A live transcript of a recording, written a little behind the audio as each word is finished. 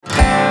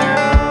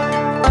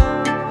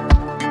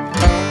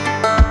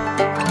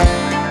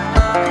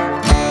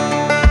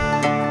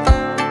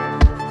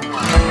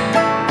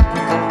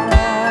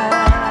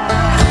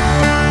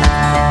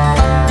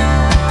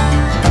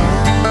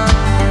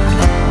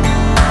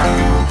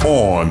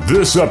on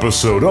this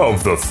episode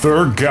of the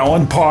Third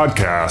Gallon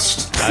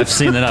Podcast. I've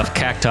seen enough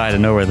cacti to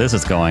know where this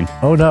is going.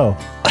 Oh, no.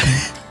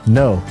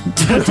 No.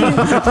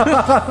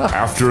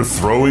 After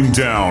throwing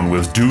down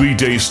with Dewey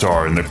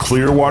Daystar and the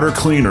Clearwater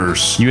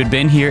Cleaners, You had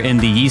been here in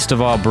the Yeast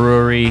of All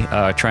Brewery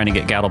trying to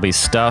get Gattleby's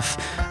stuff,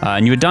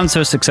 and you had done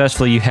so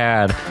successfully you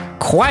had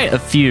quite a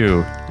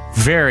few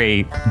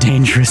very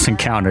dangerous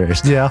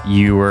encounters. Yeah.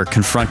 You were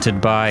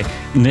confronted by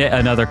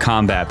another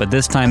combat, but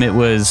this time it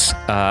was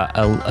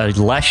a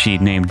Leshy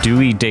named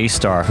Dewey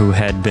Daystar who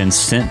had been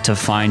sent to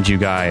find you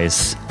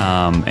guys,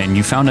 and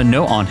you found a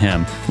note on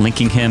him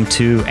linking him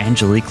to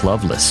Angelique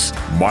Lovelace.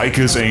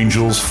 Micah's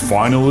Angels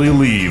finally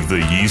leave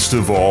the Yeast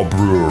of All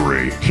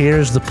Brewery.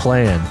 Here's the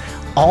plan.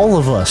 All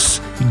of us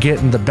get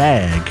in the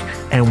bag,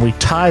 and we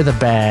tie the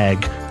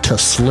bag to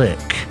Slick.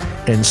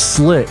 And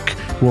Slick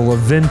will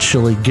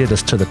eventually get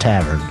us to the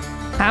tavern.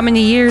 How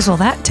many years will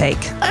that take?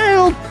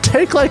 It'll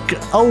take like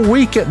a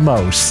week at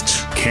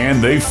most. Can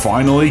they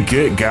finally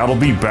get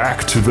Gattleby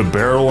back to the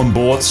Barrel and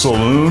Bullet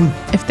Saloon?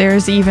 If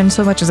there's even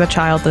so much as a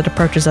child that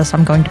approaches us,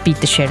 I'm going to beat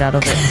the shit out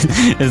of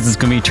it. Is this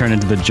going to be turned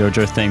into the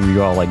JoJo thing where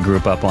you all like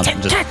group up on it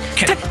and just...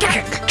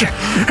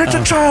 It's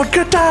a child,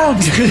 get down!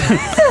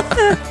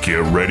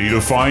 Get ready to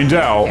find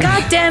out.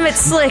 God damn it,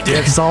 Slick.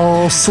 It's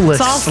all Slick.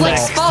 It's all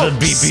Slick's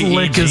fault.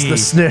 Slick is the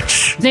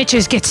snitch.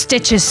 Snitches get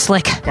stitches,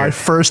 Slick. My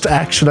first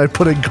action, I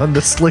put a gun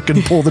to Slick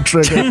and pull the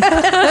trigger.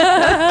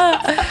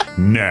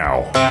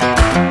 Now.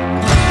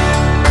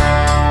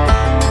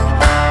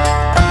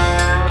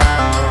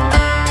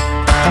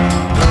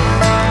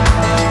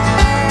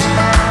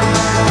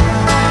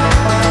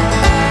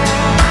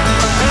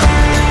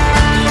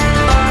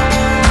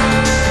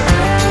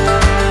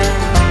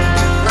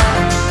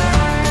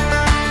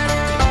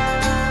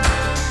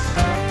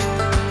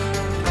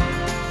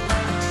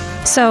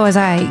 So as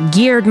I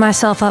geared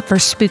myself up for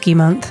Spooky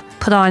Month,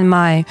 put on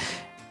my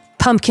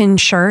pumpkin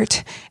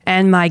shirt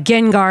and my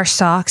Gengar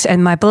socks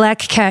and my black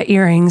cat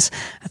earrings,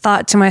 I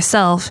thought to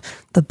myself,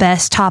 the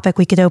best topic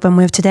we could open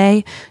with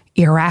today,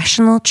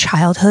 irrational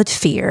childhood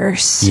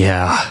fears.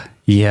 Yeah,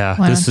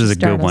 Why this don't is you a good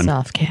start us one.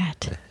 off,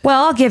 Cat?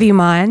 Well, I'll give you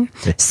mine.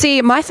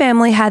 See, my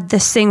family had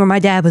this thing where my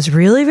dad was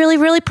really, really,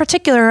 really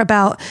particular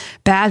about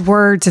bad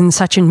words and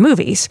such in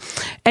movies.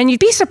 And you'd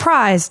be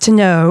surprised to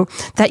know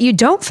that you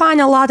don't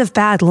find a lot of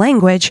bad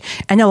language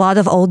in a lot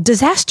of old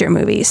disaster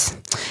movies.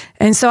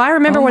 And so I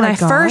remember when I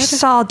first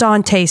saw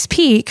Dante's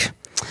Peak,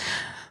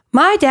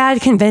 my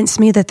dad convinced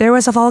me that there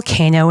was a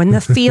volcano in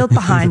the field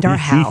behind our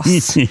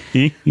house.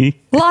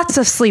 Lots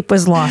of sleep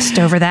was lost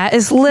over that,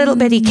 as little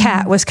bitty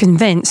Cat was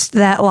convinced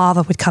that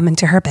lava would come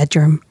into her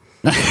bedroom.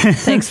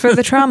 Thanks for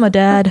the trauma,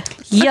 Dad.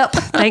 Yep.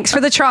 Thanks for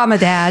the trauma,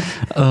 Dad.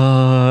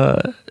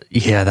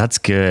 Yeah, that's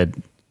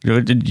good.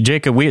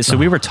 Jacob,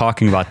 we were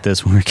talking about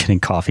this when we were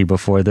getting coffee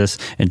before this,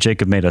 and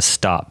Jacob made us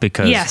stop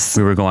because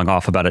we were going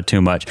off about it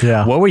too much.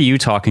 Yeah. What were you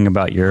talking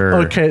about your...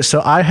 Okay, so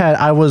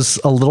I was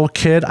a little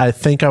kid. I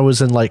think I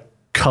was in like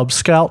Cub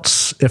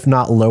Scouts, if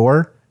not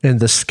lower, in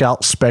the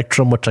Scout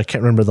spectrum, which I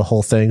can't remember the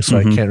whole thing, so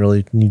I can't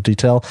really need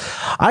detail.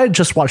 I had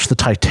just watched the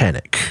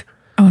Titanic.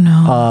 Oh,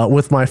 no.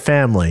 With my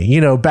family.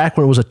 You know, back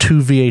when it was a 2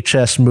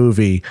 VHS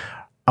movie.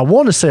 I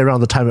want to say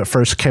around the time it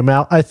first came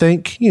out, I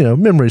think, you know,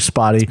 memory's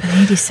spotty.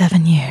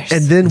 87 years.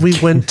 And then we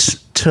went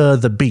to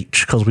the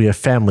beach because we have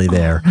family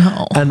there.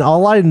 no. And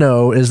all I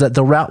know is that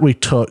the route we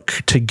took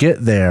to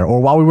get there,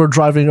 or while we were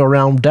driving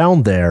around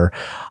down there,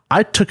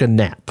 I took a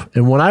nap.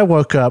 And when I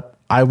woke up,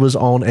 I was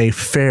on a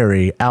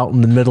ferry out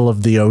in the middle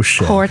of the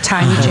ocean. Poor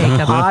tiny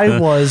Jacob. I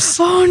was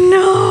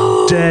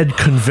dead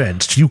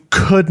convinced. You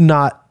could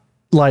not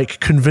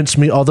convince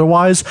me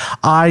otherwise.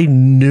 I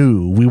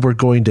knew we were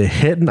going to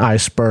hit an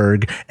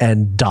iceberg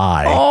and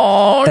die.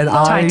 And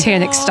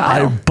Titanic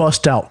style. I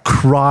bust out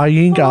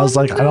crying. I was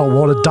like, I don't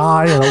want to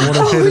die. I don't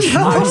want to hit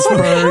an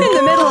iceberg. In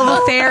the middle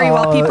of a ferry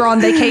while people are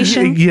on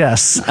vacation.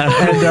 Yes.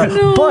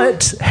 And,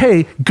 but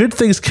hey, good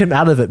things came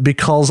out of it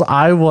because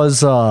I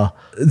was,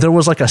 there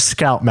was like a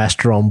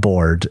scoutmaster on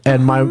board,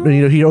 and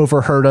he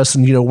overheard us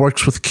and,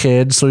 works with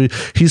kids. So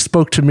he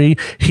spoke to me.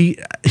 He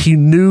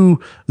knew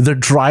the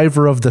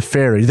driver of the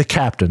ferry, the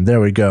captain.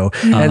 There we go.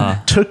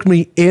 And took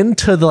me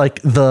into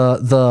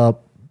the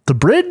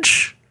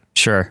bridge.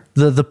 Sure.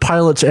 The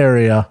pilot's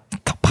area.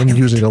 I'm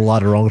using a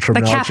lot of wrong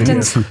terminology. The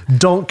captain's.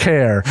 Don't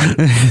care.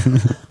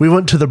 We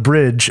went to the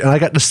bridge and I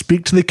got to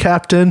speak to the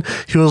captain.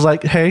 He was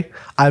like, hey,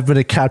 I've been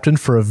a captain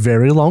for a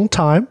very long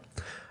time.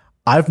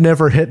 I've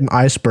never hit an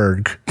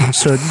iceberg.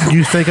 So do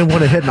you think I'm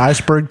going to hit an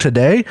iceberg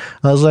today?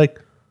 I was like,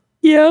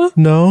 Yeah.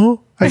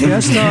 no, I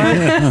guess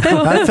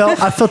not.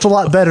 I felt a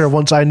lot better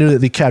once I knew that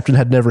the captain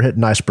had never hit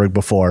an iceberg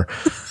before.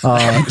 So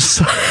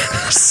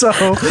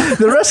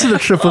the rest of the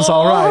trip was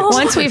all right.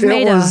 Once we've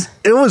made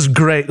it was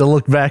great to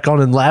look back on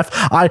and laugh.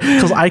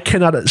 Because I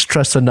cannot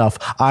stress enough.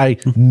 I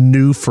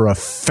knew for a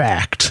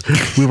fact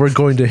we were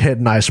going to hit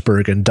an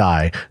iceberg and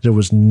die. There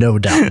was no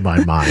doubt in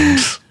my mind.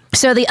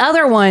 So the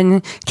other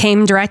one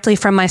came directly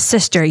from my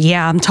sister.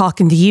 Yeah, I'm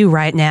talking to you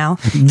right now.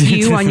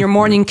 You on your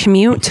morning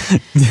commute.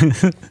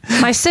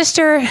 My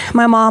sister,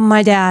 my mom,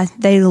 my dad,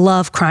 they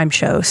love crime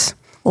shows.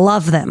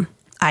 love them.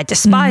 I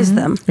despise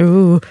them.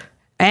 Ooh.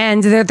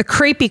 And they're the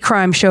creepy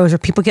crime shows where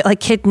people get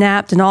like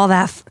kidnapped and all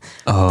that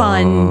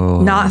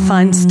fun, not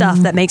fun stuff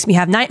that makes me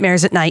have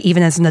nightmares at night,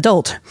 even as an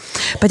adult.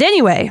 But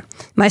anyway,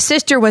 my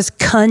sister was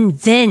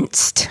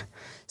convinced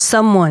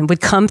someone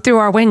would come through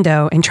our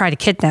window and try to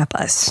kidnap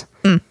us.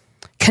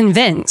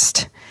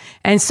 Convinced.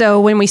 And so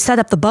when we set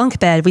up the bunk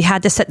bed, we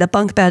had to set the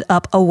bunk bed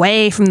up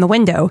away from the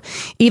window,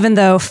 even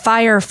though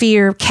Fire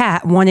Fear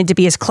Cat wanted to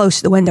be as close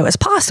to the window as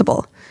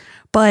possible.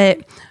 But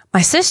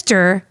my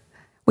sister,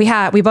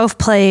 we both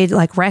played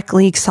like rec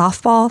league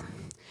softball.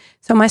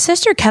 So my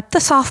sister kept the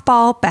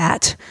softball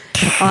bat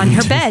on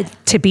her bed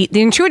to beat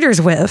the intruders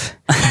with.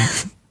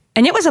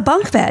 And it was a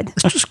bunk bed.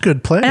 It's just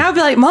good play. And I would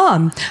be like,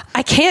 Mom,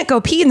 I can't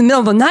go pee in the middle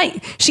of the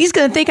night. She's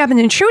going to think I'm an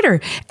intruder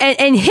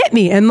and hit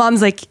me. And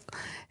Mom's like,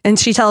 and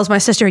she tells my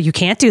sister, you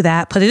can't do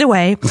that. Put it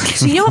away.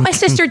 So you know what my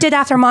sister did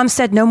after Mom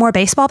said no more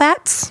baseball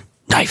bats?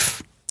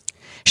 Knife.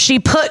 She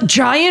put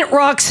giant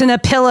rocks in a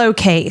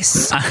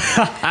pillowcase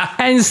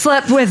and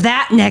slept with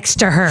that next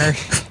to her.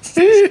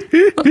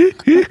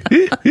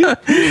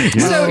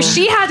 So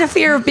she had a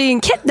fear of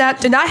being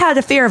kidnapped, and I had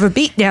a fear of a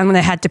beatdown when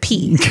I had to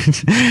pee.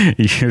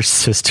 Your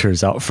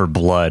sister's out for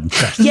blood.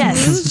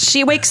 Yes,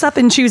 she wakes up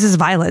and chooses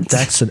violence.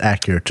 That's an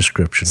accurate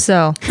description.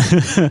 So,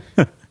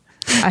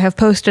 I have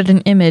posted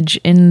an image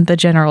in the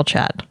general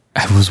chat.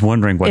 I was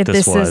wondering what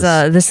this was.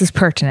 This is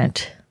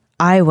pertinent.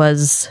 I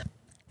was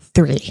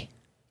 3.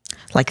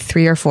 Like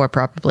 3 or 4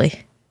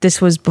 probably.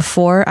 This was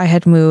before I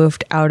had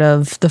moved out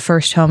of the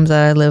first home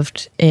that I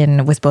lived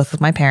in with both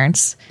of my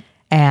parents.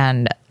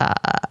 And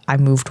I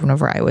moved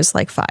whenever I was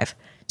like 5.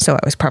 So I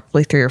was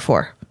probably 3 or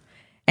 4.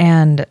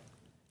 And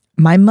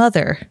my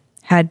mother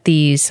had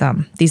these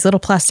little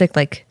plastic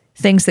like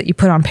things that you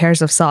put on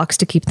pairs of socks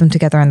to keep them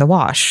together in the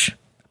wash.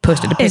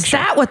 Posted a picture. Is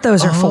that what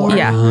those are for?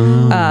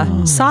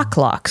 Yeah. Sock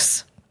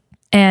locks.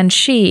 And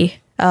she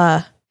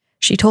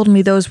told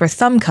me those were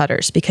thumb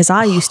cutters because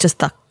I used to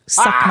suck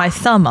my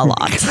thumb a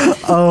lot.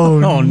 Oh,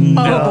 no.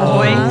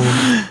 Boy.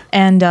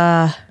 And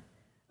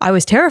I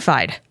was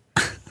terrified.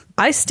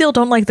 I still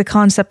don't like the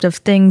concept of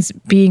things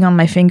being on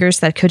my fingers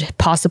that could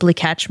possibly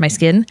catch my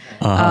skin.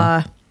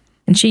 And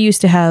she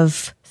used to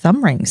have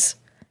thumb rings.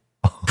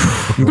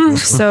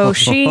 So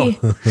she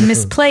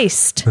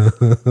misplaced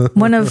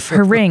one of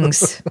her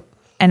rings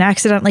and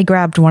accidentally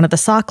grabbed one of the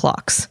sock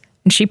locks.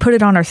 And she put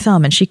it on her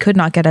thumb and she could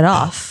not get it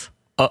off.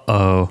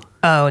 Uh-oh.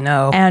 Oh,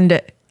 no.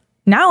 And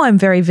now I'm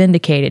very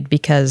vindicated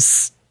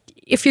because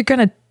if you're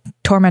going to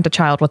torment a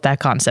child with that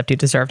concept, you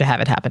deserve to have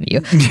it happen to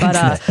you. But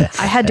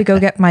I had to go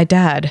get my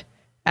dad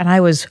and I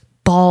was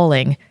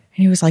bawling.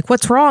 And he was like,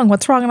 what's wrong?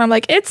 What's wrong? And I'm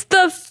like, it's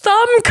the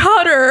thumb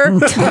cutter.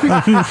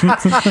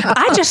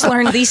 I just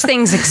learned these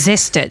things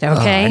existed,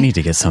 okay? I need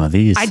to get some of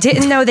these. I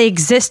didn't know they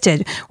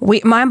existed.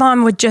 My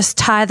mom would just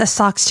tie the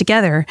socks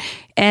together.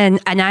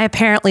 And I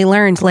apparently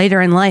learned later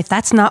in life,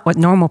 that's not what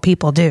normal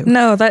people do.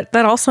 No, that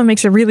also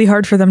makes it really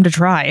hard for them to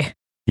try.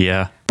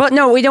 Yeah. But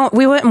no,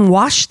 we wouldn't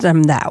wash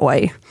them that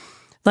way.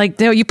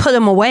 Like, you know, you put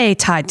them away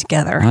tied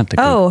together. I have to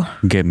go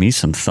get me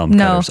some thumb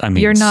cutters. I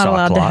mean, you're not sock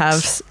allowed locks. to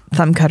have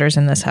thumb cutters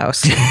in this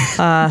house.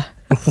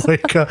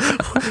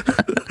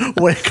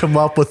 Wake him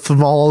up with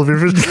them all over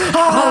your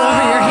All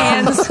over your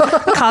hands,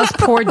 cause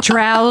poor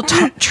drow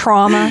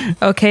trauma.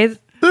 Okay.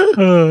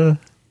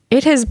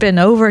 It has been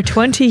over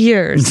 20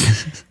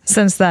 years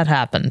since that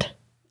happened.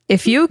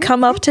 If you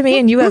come up to me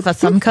and you have a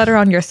thumb cutter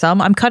on your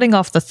thumb, I'm cutting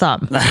off the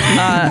thumb.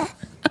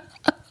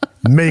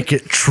 Make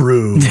it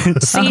true.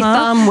 See,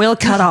 thumb will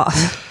cut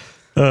off.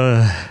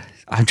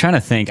 I'm trying to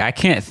think. I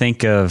can't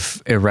think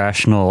of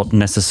irrational,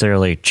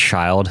 necessarily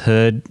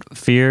childhood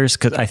fears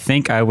because I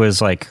think I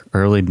was like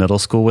early middle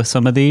school with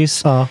some of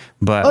these. But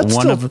It's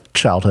one still of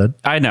childhood.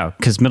 I know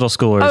because middle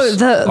schoolers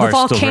the are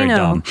volcano. still very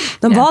dumb.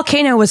 The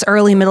volcano was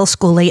early middle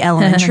school, late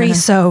elementary.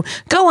 So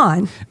go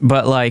on.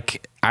 But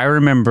like I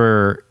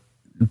remember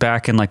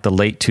back in like the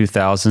late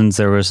 2000s,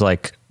 there was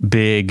like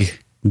big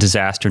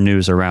disaster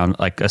news around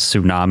like a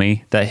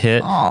tsunami that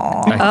hit.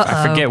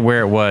 I forget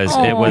where it was.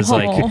 It was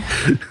like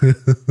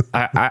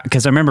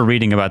because I remember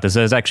reading about this.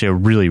 It was actually a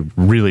really,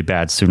 really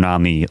bad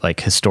tsunami, like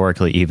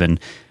historically even.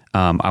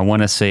 I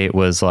want to say it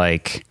was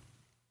like,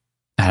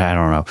 I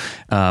don't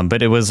know.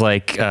 But it was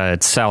like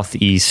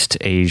Southeast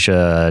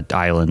Asia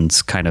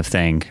islands kind of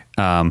thing.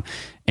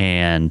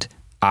 And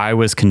I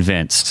was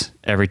convinced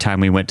every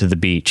time we went to the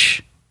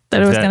beach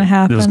that it was going to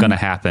happen. It was going to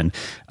happen.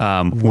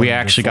 We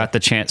actually got the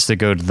chance to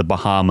go to the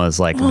Bahamas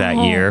like that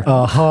year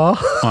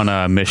on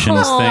a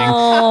missions thing.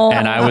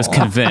 And I was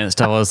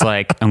convinced, I was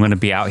like, I'm going to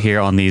be out here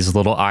on these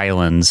little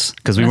islands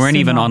because we weren't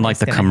even on like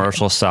the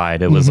commercial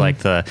side. It was like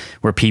the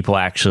where people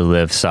actually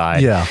live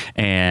side. Yeah.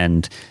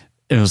 And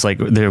it was like,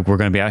 we're going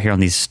to be out here on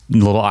these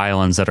little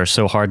islands that are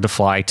so hard to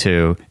fly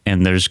to,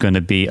 and there's going to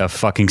be a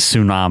fucking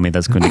tsunami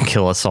that's going to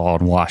kill us all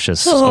and wash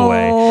us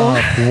away.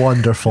 Oh,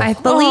 wonderful. I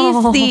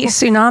believe the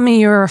tsunami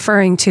you're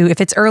referring to,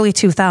 if it's early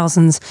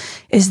 2000s,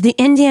 is the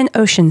Indian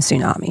Ocean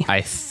tsunami.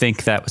 I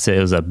think that was it. It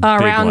was a big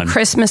Around one.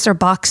 Christmas or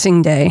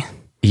Boxing Day.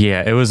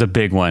 Yeah, it was a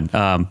big one.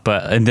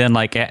 And then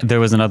like there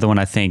was another one,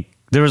 I think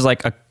there was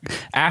like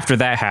after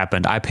that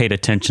happened, I paid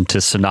attention to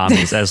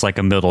tsunamis as like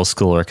a middle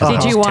schooler.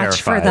 Did you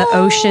watch for the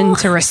ocean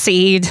to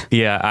recede?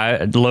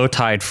 Yeah, low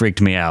tide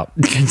freaked me out.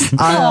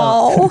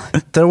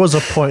 There was a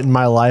point in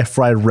my life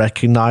where I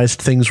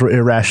recognized things were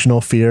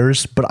irrational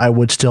fears, but I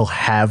would still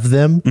have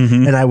them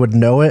and I would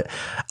know it.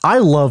 I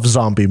love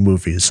zombie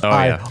movies.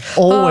 I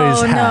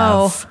always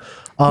have.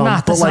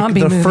 Not the but like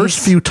zombie the movies. first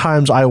few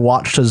times I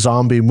watched a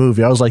zombie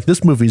movie, I was like,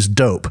 this movie's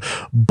dope.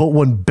 But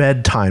when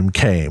bedtime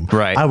came,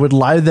 Right. I would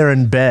lie there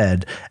in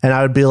bed and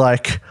I would be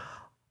like,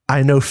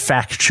 I know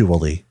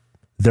factually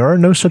there are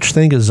no such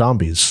thing as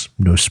zombies.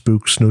 No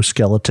spooks, no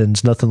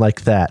skeletons, nothing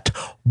like that.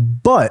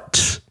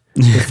 But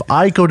if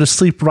I go to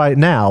sleep right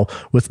now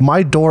with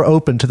my door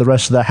open to the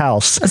rest of the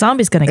house, A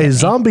zombie's going to get a me.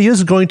 zombie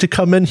is going to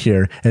come in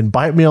here and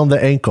bite me on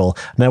the ankle,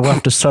 and I will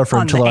have to suffer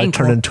On until the I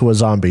ankle. turn into a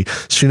zombie.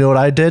 So you know what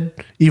I did?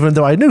 Even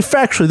though I knew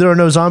factually there are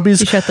no zombies,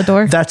 You shut the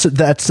door? That's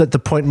at the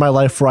point in my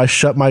life where I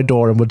shut my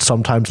door and would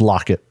sometimes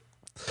lock it.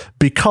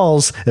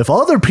 Because if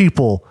other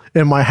people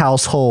in my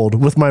household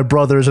with my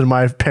brothers and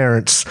my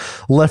parents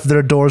left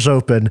their doors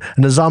open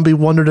and a zombie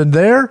wandered in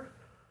there,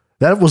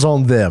 that was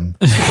on them.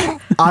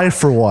 I,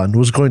 for one,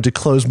 was going to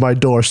close my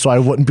door so I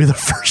wouldn't be the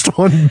first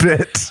one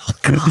bit.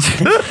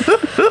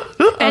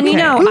 And you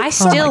know, I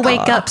still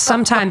wake up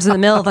sometimes in the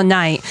middle of the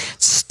night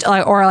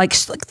or like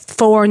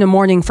 4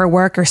 a.m. for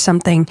work or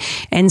something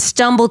and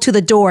stumble to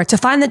the door to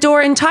find the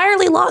door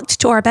entirely locked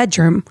to our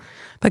bedroom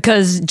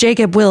because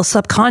Jacob will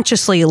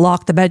subconsciously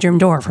lock the bedroom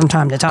door from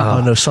time to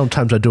time. Oh, no,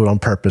 sometimes I do it on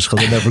purpose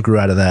because I never grew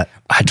out of that.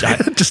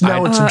 Just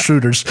now it's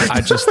intruders.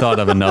 I just thought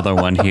of another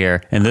one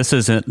here, and this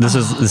is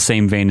the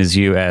same vein as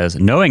you, as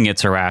knowing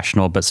it's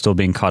irrational but still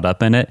being caught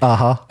up in it.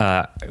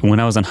 When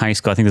I was in high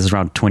school, I think this is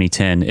around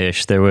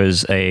 2010-ish, there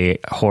was a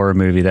horror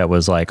movie that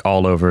was like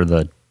all over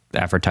the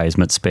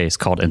advertisement space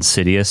called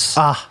Insidious.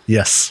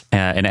 Yes.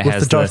 And it With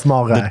has the Darth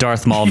Maul guy. the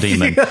Darth Maul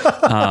demon.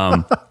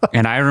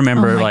 And I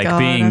remember Oh my like God.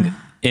 being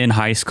in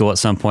high school at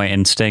some point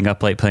and staying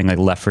up late playing like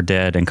Left 4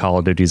 Dead and Call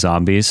of Duty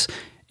Zombies.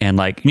 And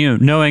like, you know,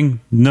 knowing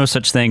no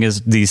such thing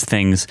as these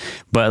things,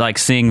 but like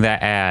seeing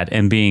that ad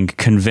and being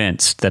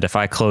convinced that if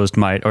I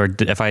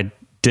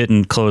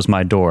didn't close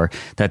my door,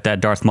 that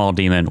Darth Maul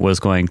demon was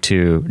going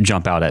to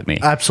jump out at me.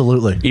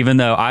 Absolutely. Even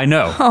though I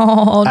know.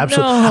 Oh,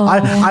 Absolutely. no.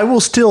 I will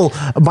still,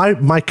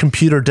 my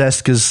computer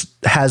desk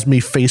has me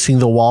facing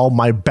the wall,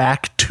 my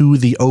back to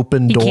the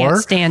open door. can't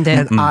stand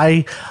it.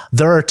 And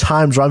there are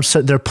times where I'm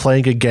sitting there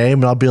playing a game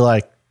and I'll be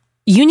like,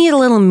 You need a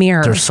little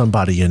mirror. there's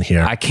somebody in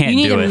here. I can't You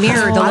need do a it.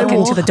 mirror to look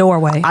into the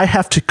doorway. I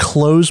have to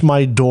close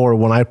my door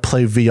when I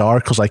play VR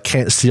because I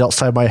can't see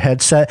outside my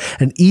headset.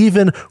 And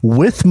even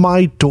with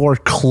my door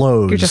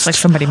closed, You're just like,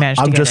 somebody managed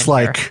to I'm get just in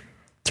like, here.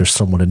 there's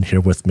someone in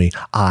here with me.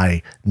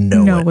 I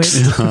know No,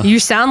 it. You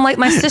sound like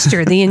my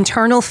sister, the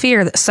internal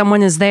fear that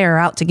someone is there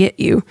out to get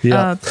you.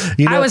 Yeah.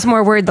 You know- I was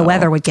more worried the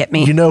weather would get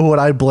me. You know what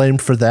I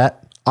blamed for that?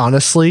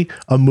 Honestly,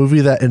 a movie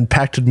that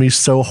impacted me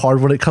so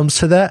hard when it comes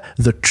to that,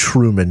 The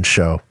Truman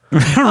Show.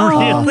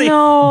 Oh,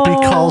 no.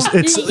 Because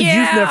you've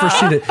never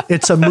seen it.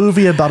 It's a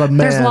movie about a man.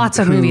 There's lots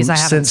of who, movies I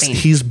haven't since seen.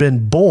 he's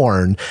been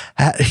born,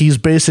 he is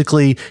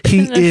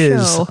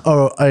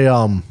show.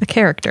 A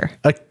character.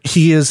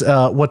 he is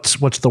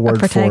what's the word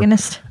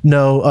protagonist? for?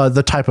 No,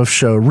 the type of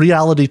show,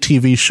 reality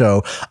TV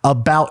show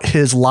about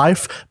his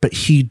life, but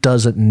he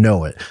doesn't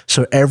know it.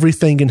 So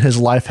everything in his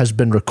life has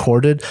been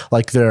recorded,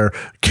 like there are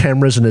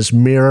cameras in his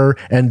mirror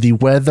and the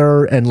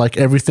weather and like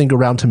everything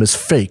around him is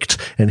faked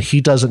and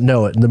he doesn't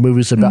know it. And the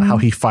movie's about how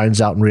he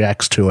finds out and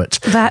reacts to it.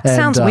 That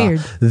sounds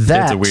weird.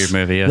 It's a weird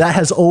movie, yeah. That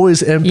has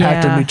always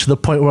impacted Yeah. me to the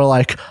point where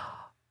like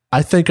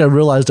I think I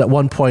realized at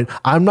one point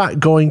I'm not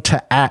going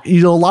to act.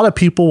 You know, a lot of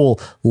people will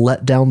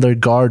let down their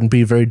guard and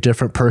be a very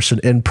different person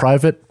in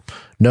private.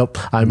 Nope,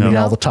 I'm me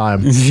all the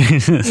time.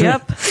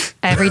 Yep.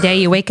 Every day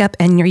you wake up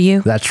and you're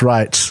you. That's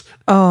right.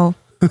 Oh,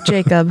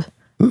 Jacob,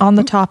 on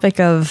the topic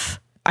of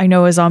I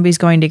know a zombie's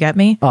going to get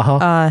me.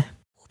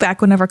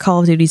 Back whenever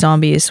Call of Duty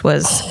Zombies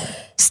was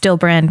still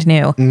brand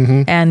new,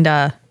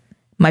 and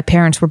my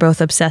parents were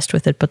both obsessed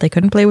with it, but they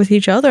couldn't play with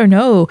each other.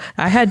 No,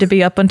 I had to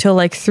be up until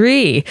like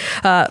 3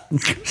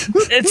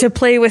 to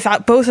play with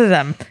both of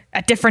them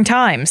at different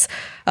times.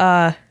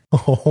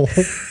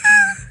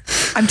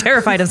 I'm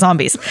terrified of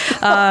zombies.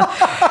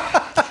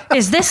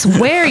 Is this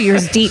where your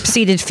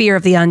deep-seated fear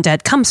of the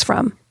undead comes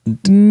from?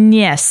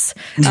 Yes.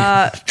 So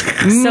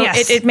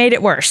Yes. it made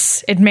it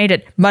worse. It made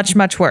it much,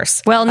 much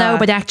worse. Well, no,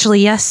 but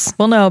actually, yes.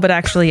 Well, no, but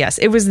actually, yes,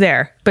 it was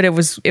there, but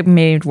it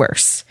made it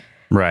worse.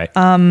 Right.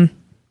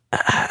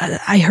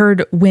 I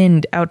heard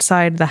wind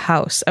outside the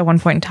house at one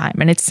point in time,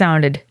 and it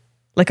sounded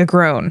like a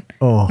groan.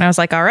 Oh. And I was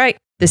like, all right,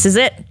 this is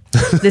it.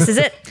 This is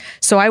it.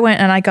 So I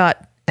went and I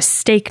got a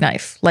steak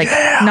knife, like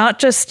not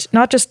just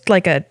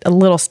like a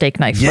little steak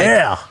knife,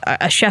 Yeah. like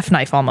a chef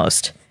knife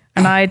almost.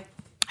 And I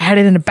had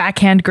it in a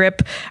backhand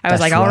grip. I was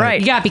That's like, all right. right,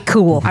 You gotta be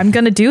cool. I'm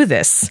going to do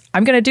this.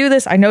 I'm going to do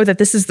this. I know that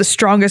this is the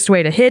strongest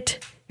way to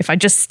hit. If I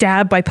just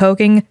stab by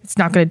poking, it's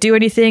not going to do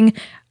anything.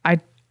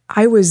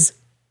 I was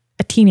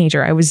a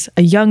teenager. I was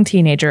a young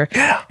teenager.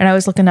 And I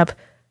was looking up,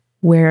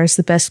 where's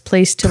the best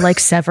place to like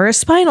sever a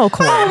spinal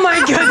cord? Oh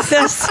my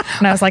goodness.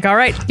 And I was like, all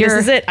right, this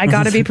is it. I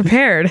got to be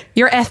prepared.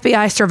 Your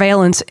FBI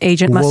surveillance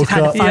agent must Woke have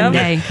had a up fun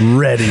day.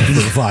 ready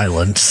for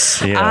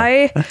violence. Yeah.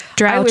 I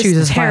Drow was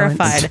chooses terrified.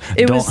 violence.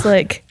 It was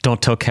like,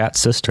 Don't tell Kat's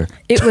sister.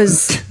 it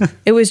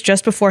was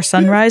just before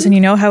sunrise. And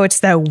you know how it's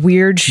that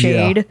weird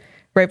shade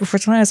right before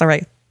sunrise? All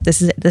right,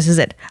 this is it. This is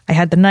it. I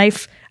had the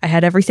knife. I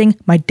had everything.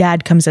 My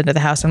dad comes into the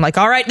house. I'm like,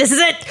 all right, this is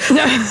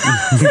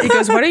it. He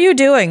goes, what are you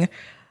doing?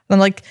 I'm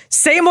like,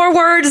 say more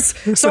words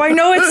so I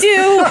know it's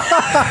you.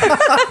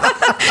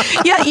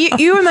 Yeah,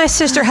 you and my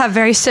sister have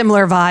very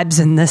similar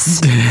vibes in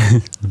this.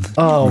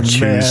 Oh,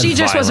 man. She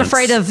just was Violence.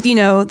 afraid of,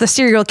 the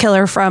serial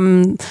killer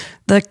from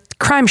the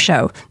crime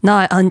show,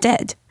 not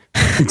undead.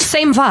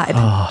 Same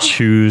vibe.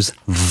 Choose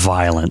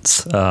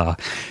violence.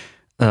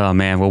 Oh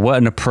man, well, what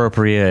an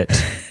appropriate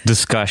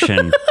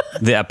discussion.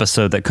 The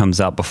episode that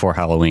comes out before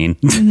Halloween.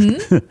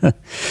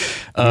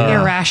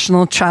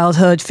 Irrational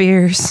childhood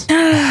fears.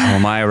 Well,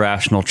 my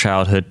irrational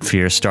childhood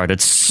fears started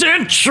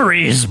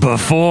centuries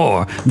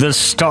before the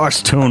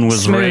Starstone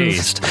was Smooth.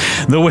 raised.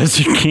 The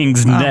Wizard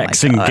King's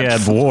necks and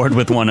Geb warred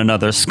with one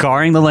another,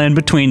 scarring the land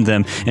between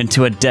them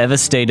into a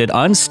devastated,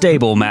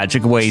 unstable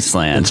magic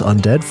wasteland. It's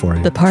undead for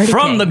you. The party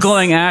From the kings.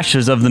 glowing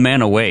ashes of the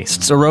Mana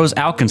Wastes arose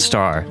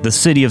Alkenstar, the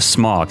city of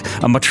smog,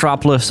 a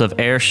metropolis of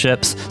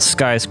airships,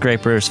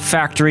 skyscrapers,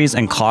 factories,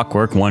 and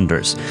clockwork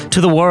wonders.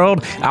 To the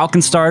world,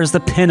 Alkenstar is the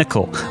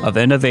pinnacle of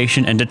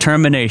innovation and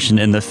determination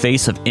in the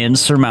face of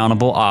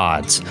insurmountable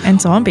odds. And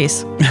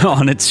zombies.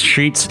 On its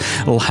streets,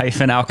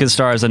 life in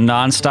Alkenstar is a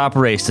non-stop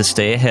race to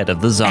stay ahead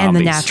of the zombies. And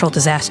the natural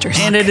disasters.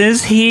 And it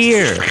is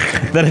here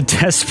that a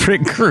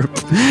desperate group,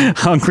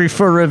 hungry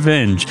for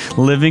revenge,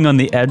 living on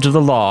the edge of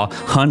the law,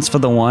 hunts for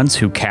the ones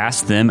who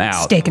cast them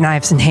out. Steak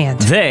knives in hand.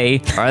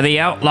 They are the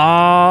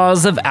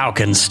outlaws of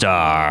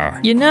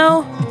Alkenstar. You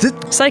know,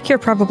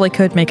 Psycure probably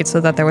could make it so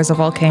that there was a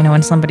volcano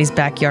in somebody's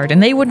backyard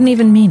and they wouldn't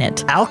even mean it.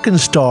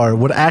 Alkenstar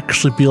would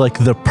actually be like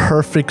the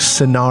perfect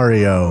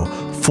scenario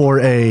for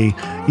a,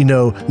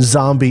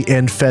 zombie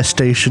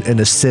infestation in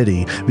a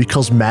city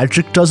because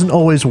magic doesn't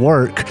always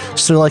work.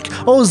 So like,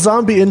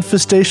 zombie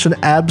infestation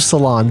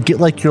Absalon, get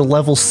like your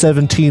level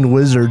 17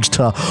 wizards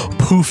to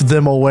poof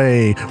them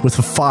away with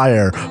a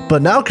fire. But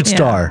in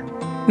Alkenstar,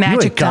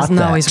 Magic doesn't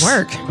always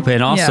work.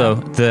 And also,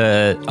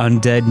 the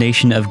undead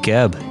nation of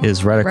Geb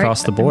is right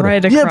across the border.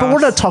 Right yeah, but across.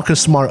 we're not talking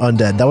smart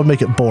undead. That would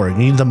make it boring.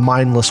 You need the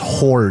mindless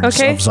hordes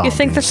Okay, of zombies. you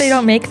think that they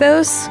don't make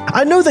those?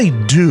 I know they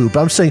do, but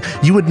I'm saying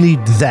you would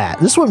need that.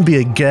 This wouldn't be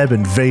a Geb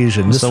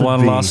invasion. This Someone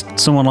would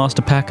be... lost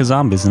a pack of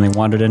zombies and they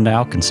wandered into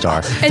Alkenstar.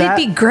 And That-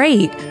 it'd be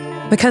great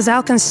because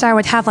Alkenstar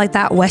would have like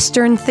that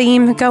Western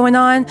theme going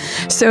on.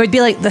 So it'd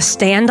be like the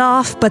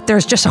standoff, but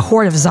there's just a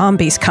horde of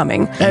zombies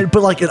coming. But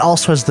like it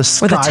also has the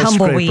With a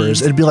tumbleweed.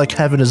 skyscrapers. It'd be like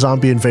having a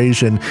zombie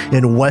invasion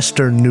in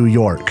Western New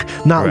York.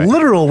 Not Right.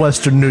 literal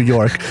Western New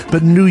York,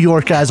 but New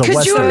York as a Could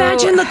Western. you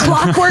imagine the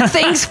clockwork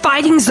things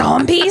fighting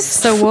zombies?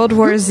 So World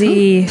War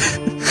Z,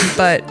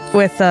 but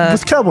with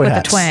Cowboy with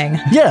hats. a twang.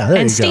 Yeah, there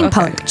And you go.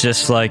 steampunk.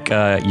 Just like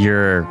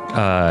your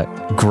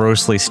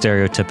grossly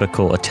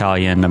stereotypical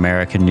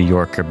Italian-American New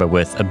Yorker, but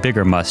with a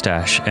bigger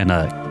mustache and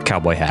a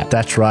cowboy hat.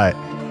 That's right.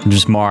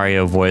 Just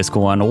Mario voice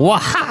going,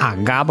 waha,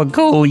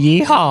 gabagoo,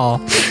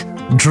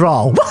 yeehaw.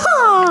 Draw.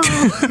 Wah!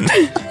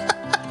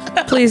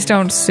 Please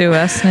don't sue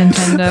us,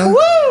 Nintendo.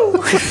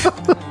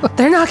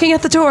 They're knocking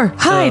at the door.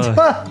 Hide.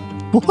 What?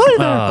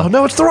 Oh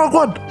no, it's the wrong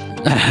one.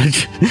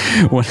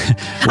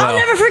 I'll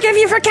never forgive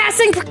you for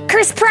casting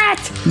Chris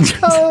Pratt.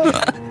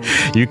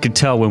 You could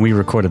tell when we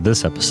recorded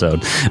this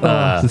episode.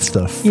 It's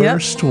the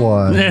first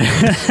one.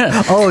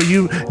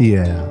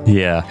 Yeah.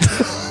 Yeah.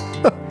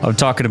 I'm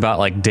talking about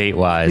like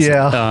date-wise.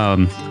 Yeah.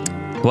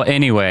 Well,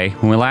 anyway,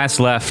 when we last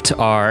left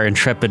our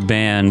intrepid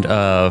band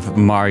of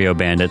Mario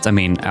bandits,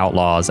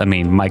 outlaws,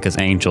 Micah's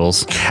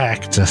angels,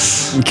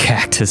 Cactus.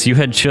 Cactus, you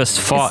had just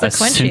fought the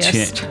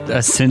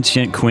a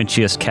sentient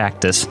Quintius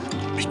cactus.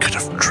 We could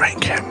have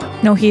drank him.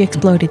 No, he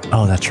exploded.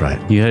 Oh, that's right.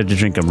 You had to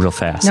drink them real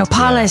fast. No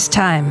Paula's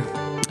time.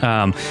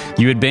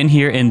 You had been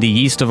here in the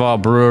Yeast of All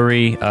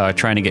Brewery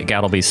trying to get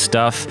Gattleby's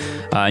stuff,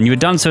 and you had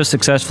done so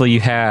successfully. You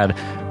had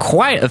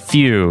quite a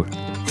few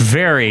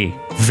very,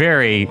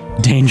 very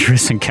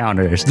dangerous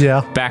encounters.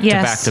 Yeah. Back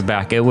Yes. to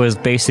back. It was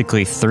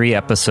basically 3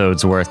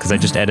 episodes worth, because I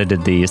just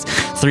edited these,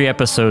 3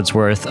 episodes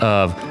worth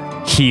of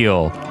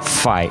heal,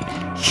 fight,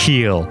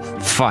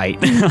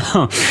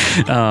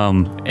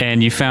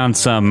 and you found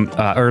some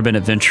urban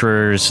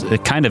adventurers,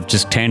 kind of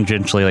just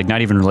tangentially, like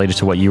not even related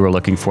to what you were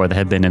looking for, that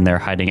had been in there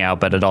hiding out,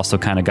 but had also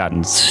kind of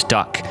gotten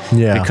stuck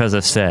because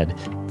of said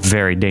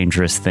very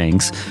dangerous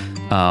things.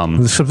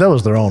 Except that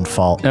was their own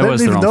fault. That They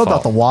was didn't even their know own about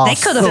the fault. wasps.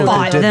 They could have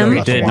fought them.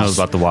 They did know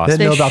about the wasps. They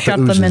didn't know They about shut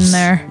the them in oozes.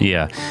 there.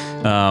 Yeah.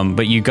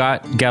 But you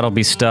got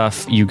Gattleby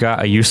stuff. You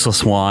got a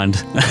useless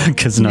wand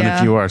because none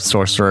of you are a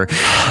sorcerer.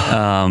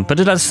 But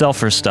it does sell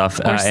for stuff.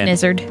 Or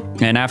snizzard.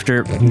 And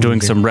after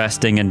doing some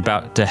resting and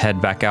about to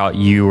head back out,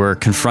 you were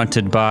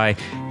confronted by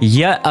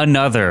yet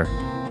another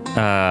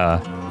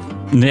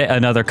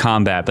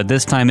combat. But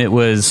this time it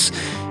was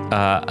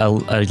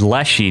a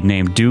Leshy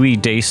named Dewey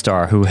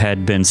Daystar who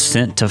had been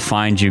sent to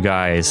find you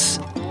guys.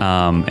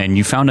 And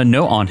you found a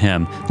note on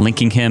him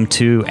linking him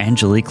to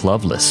Angelique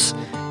Lovelace.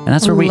 And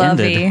that's where we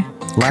ended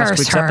last Curse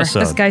week's her. episode.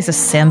 This guy's a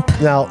simp.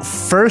 Now,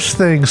 first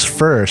things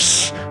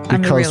first, I'm a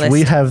because we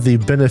realist. have the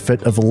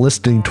benefit of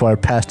listening to our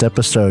past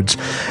episodes.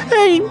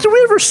 Hey, do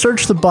we ever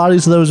search the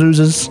bodies of those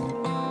oozes?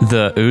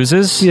 The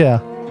oozes? Yeah,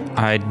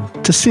 I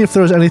to see if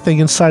there was anything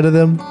inside of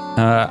them.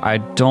 I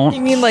don't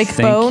You mean like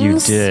think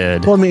bones? you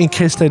did. Well, I mean, in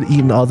case they'd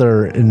eaten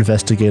other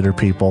investigator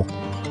people.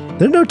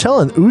 There's no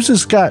telling.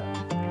 Oozes got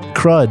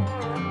crud.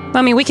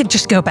 I mean, we could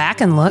just go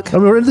back and look. I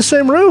mean, we're in the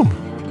same room.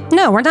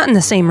 No, we're not in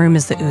the same room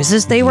as the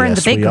oozes. They were in the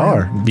Yes, big we room.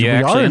 are. You're We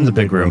actually are in the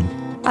big room.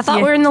 I thought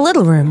Yeah. we were in the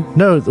little room.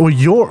 No,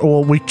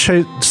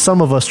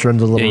 some of us are in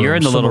the little room. Yeah, you're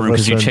in the Some little of room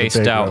us because you are in the chased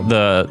big out room.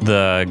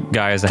 the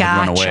guys that had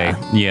run Gotcha. away.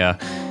 Yeah.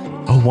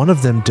 Oh, one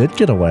of them did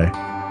get away.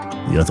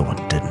 The other one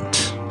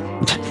didn't.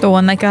 The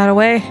one that got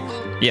away.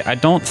 Yeah, I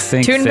don't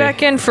think Tune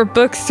back in for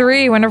book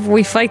 3 whenever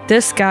we fight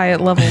this guy at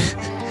level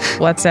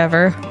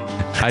whatever.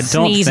 I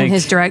don't Sneeze in think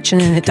his direction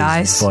and it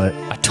dies. But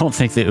I don't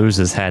think the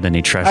oozes had any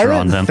I treasure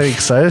on them. didn't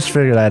think so. I just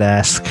figured I'd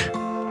ask.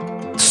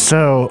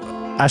 So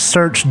I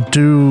searched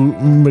Dew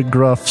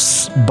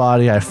McGruff's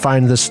body. I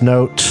find this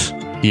note.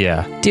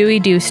 Yeah. Dewey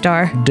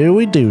Dewstar.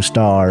 Dewey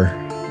Dewstar.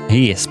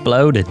 He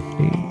exploded.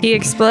 He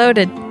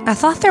exploded. I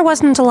thought there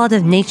wasn't a lot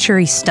of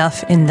naturey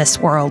stuff in this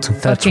world.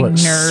 That's Fucking what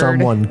nerd.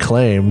 someone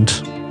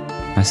claimed.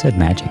 I said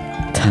magic.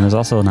 And there's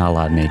also not a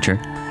lot of nature.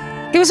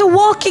 It was a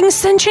walking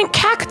sentient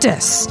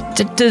cactus.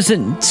 It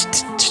doesn't.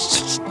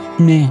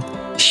 Meh.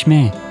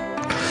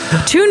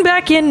 Shmeh. Tune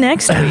back in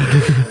next week.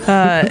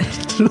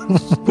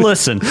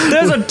 Listen,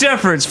 there's a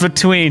difference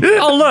between,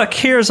 oh, look,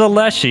 here's a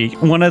Leshy,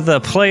 one of the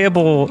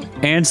playable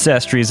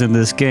ancestries in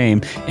this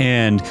game,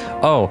 and,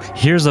 oh,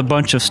 here's a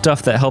bunch of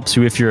stuff that helps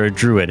you if you're a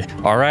druid.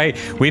 All right?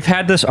 We've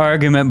had this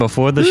argument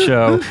before the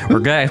show.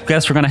 I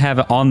guess we're going to have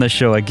it on the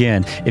show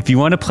again. If you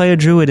want to play a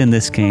druid in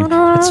this game,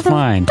 it's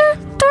fine.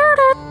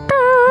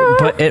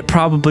 But it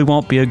probably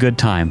won't be a good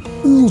time.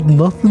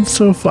 Nothing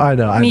so far. I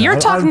know. I mean, you're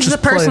talking to the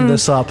person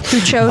this up.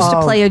 who chose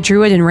to play a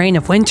druid in Reign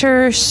of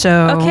Winter,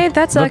 so... Okay,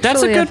 that's Look,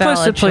 actually that's a good place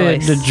to valid play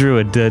choice. the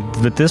druid.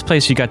 But this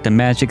place, you got the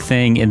magic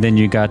thing, and then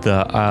you got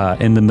the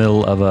in the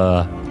middle of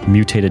a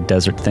mutated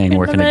desert thing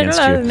working against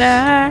you.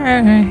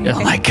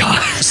 Oh my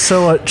god!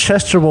 So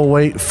Chester will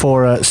wait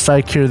for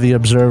Psyche the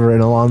Observer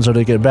and Alonzo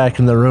to get back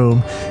in the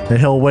room, and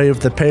he'll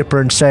wave the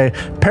paper and say,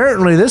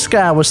 apparently this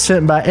guy was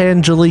sent by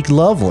Angelique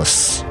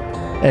Lovelace,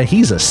 and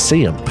he's a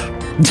simp.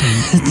 Look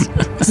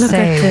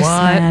Say at this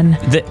what? man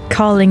The-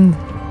 calling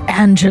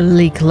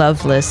Angelique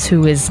Lovelace,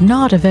 who is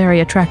not a very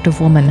attractive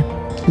woman,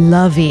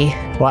 lovey.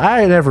 Well,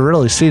 I ain't never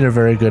really seen her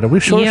very good. Are we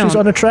sure You she's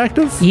don't-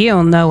 unattractive? You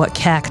don't know what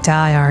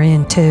cacti are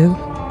into.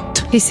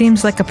 He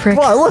seems like a prick.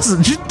 Well, listen.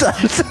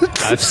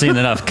 I've seen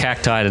enough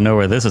cacti to know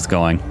where this is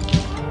going.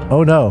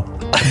 Oh, no.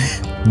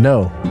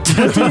 No.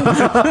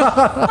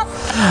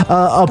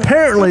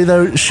 Apparently,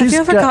 though, she's Have you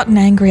ever got... gotten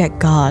angry at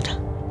God?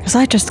 Because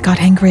I just got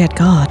angry at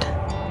God.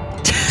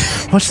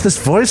 What's this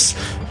voice?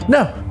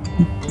 No.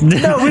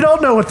 No, we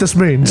don't know what this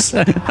means.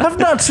 I've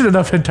not seen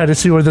enough hentai to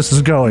see where this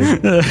is going.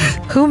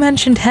 Who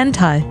mentioned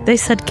hentai? They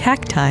said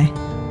cacti.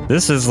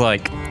 This is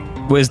like,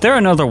 is there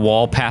another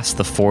wall past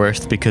the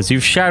fourth? Because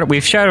we've shadowed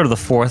the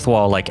fourth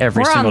wall like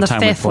every We're on single the time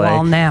fifth we play.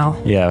 wall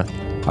now. Yeah,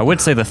 I would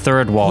say the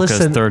third wall because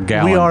Listen, third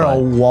gallon. we are but a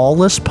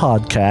wallless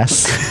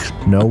podcast.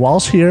 No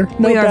walls here.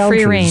 No We are free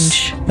boundaries.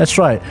 range. That's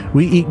right.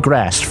 We eat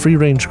grass, free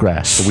range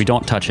grass. we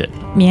don't touch it.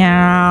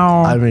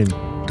 Meow. I mean,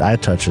 I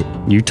touch it.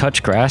 You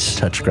touch grass?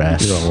 Touch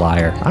grass. You're a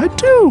liar. I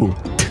do.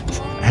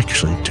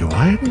 Actually, do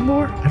I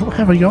anymore? I don't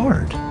have a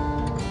yard.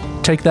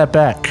 Take that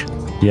back.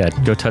 Yeah,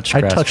 go touch I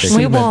grass. touched Jake.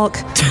 We Semen.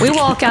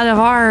 walk out of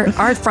our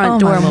front Oh,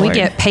 door my and we Lord.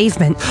 get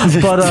pavement.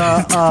 But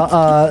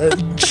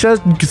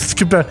just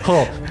get back.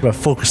 Hold on.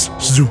 Focus.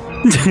 Zoop.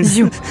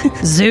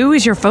 Zoo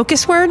is your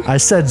focus word? I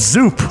said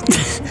zoop.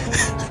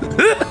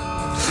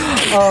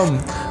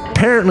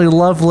 Apparently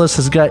Lovelace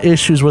has got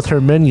issues with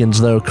her minions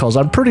though, cause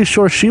I'm pretty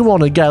sure she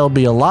wanted Guy to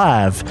be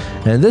alive,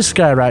 and this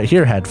guy right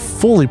here had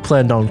fully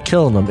planned on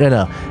killing him in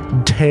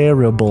a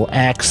terrible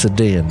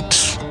accident.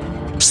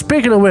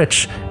 Speaking of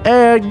which,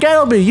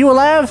 Galby, you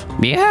alive?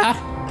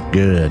 Yeah.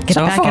 Good. Get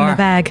so back in far. the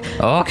bag.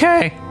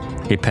 Okay.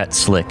 He pets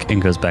Slick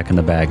and goes back in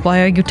the bag.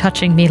 Why are you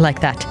touching me like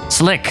that?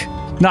 Slick,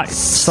 not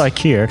Slick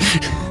here.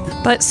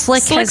 But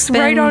Slick Slick's has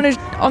been right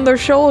on their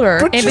shoulder.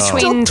 But in you're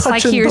between still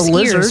touching Sykir's the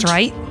ears, lizard.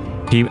 right?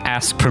 He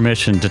asks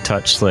permission to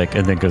touch Slick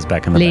and then goes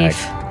back in the Leave.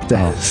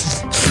 bag.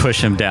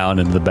 Push him down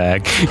in the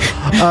bag.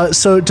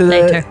 So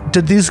Later.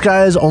 did these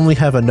guys only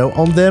have a note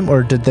on them,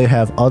 or did they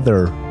have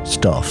other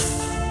stuff?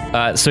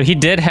 So he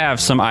did have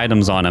some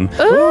items on him.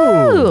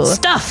 Ooh.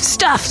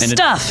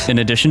 Stuff. In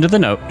addition to the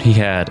note, he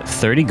had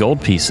 30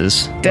 gold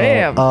pieces,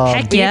 Damn.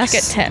 Heck yes.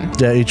 Each get 10.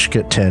 They each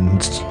get 10.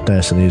 It's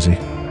nice and easy.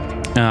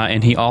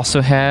 and he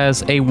also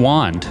has a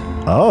wand.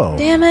 Oh.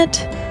 Damn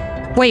it.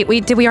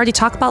 Wait, did we already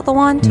talk about the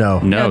wand? No.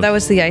 No, No, that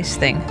was the ice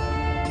thing.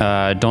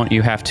 don't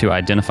you have to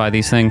identify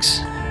these things?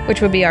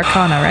 Which would be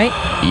Arcana, right?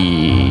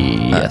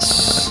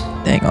 Yes.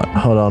 Hang on.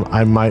 Hold on,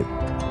 I might.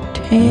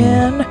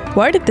 10.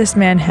 Why did this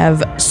man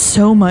have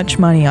so much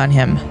money on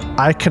him?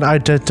 I can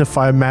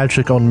identify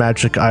magic on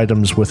magic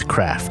items with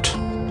craft.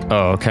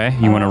 Oh, okay.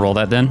 You want to roll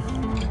that then?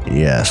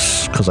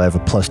 Yes, because I have a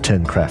plus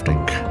 10 crafting.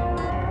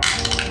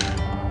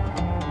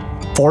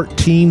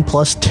 14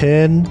 plus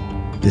 10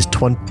 is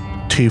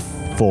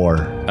 24.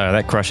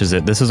 That crushes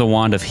it. This is a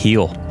wand of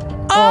heal.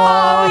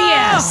 Oh,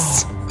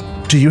 yes.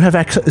 Do you have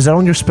access? Is that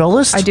on your spell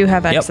list? I do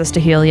have access to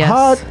heal, yes.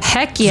 Hot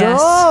Heck yes.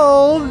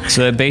 dog.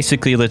 So it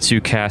basically lets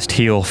you cast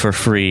heal for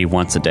free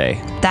once a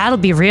day. That'll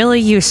be really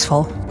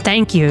useful.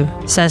 Thank you,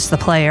 says the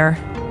player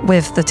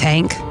with the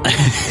tank,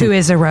 who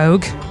is a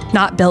rogue,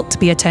 not built to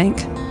be a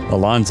tank.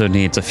 Alonzo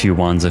needs a few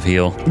wands of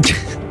heal.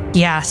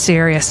 Yeah,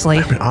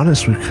 seriously. To be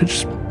honest, we could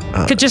just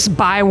Could just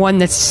buy one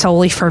that's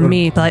solely for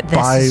me, but this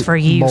buy is for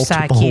you,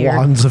 multiple Sakir.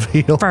 wands of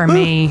heal. For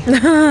me.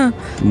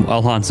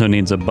 Alonzo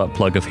needs a butt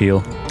plug of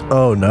heal.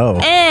 Oh no.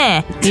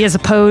 He is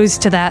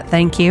opposed to that,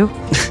 thank you.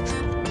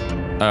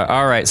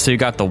 All right, so you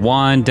got the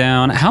wand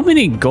down. How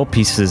many gold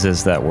pieces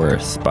is that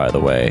worth, by the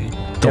way?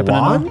 The Happen to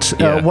know? wand?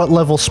 Yeah. What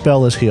level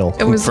spell is heal?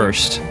 It was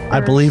First.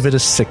 I believe it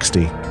is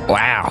 60.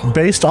 Wow.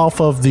 Based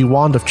off of the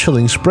wand of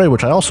chilling spray,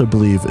 which I also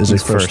believe is a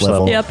It's first first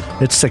level. level.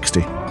 Yep. It's 60.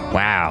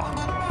 Wow.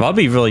 Well, that'll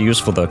be really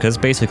useful, though, because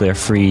it's basically a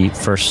free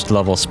first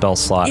level spell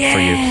slot for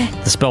you.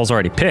 The spell's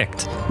already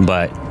picked,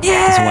 but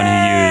it's one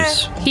you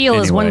use. Heal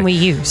is one anyway. we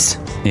use.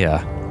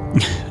 Yeah.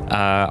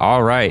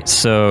 All right.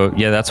 So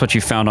yeah, that's what you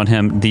found on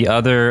him. The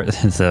other,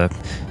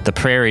 the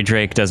prairie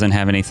drake doesn't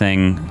have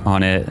anything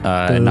on it.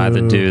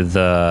 Neither do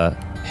the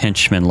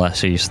henchmen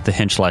leshies, the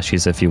hench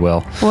leshies, if you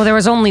will. Well, there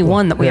was only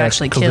one that we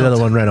actually 'cause killed. the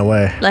other one ran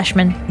away.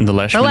 Leshman. The The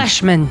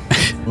leshman.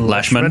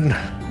 Leshman.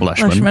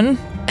 Leshman.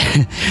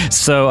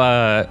 So,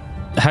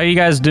 how are you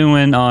guys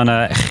doing on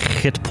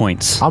hit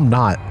points? I'm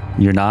not.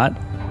 You're not?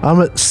 I'm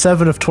at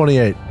 7 of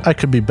 28. I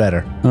could be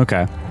better.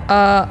 Okay.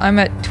 I'm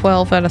at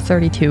 12 out of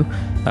 32.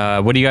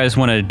 What do you guys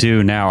want to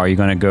do now? Are you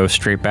going to go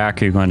straight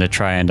back, or are you going to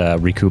try and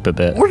recoup a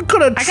bit? We're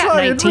gonna I got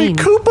try and 19.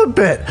 recoup a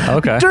bit.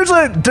 Okay.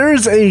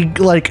 There's a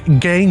like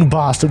gang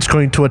boss that's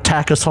going to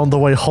attack us on the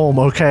way home.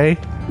 Okay.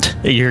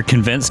 You're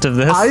convinced of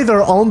this?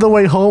 Either on the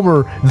way home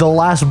or the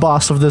last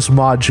boss of this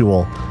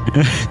module.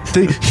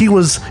 He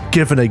was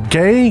given a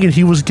gang and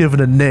he was given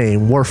a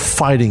name. We're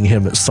fighting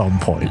him at some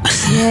point.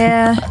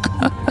 Yeah.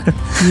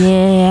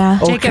 Yeah.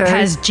 Jacob Okay.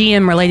 has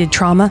GM-related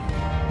trauma.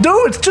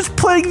 No, it's just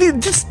playing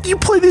you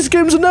play these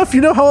games enough,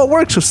 you know how it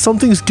works. If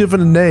something's given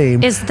a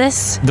name, Is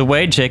this The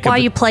way Jacob... why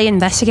you play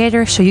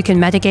investigator, so you can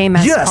metagame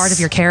as Yes. part of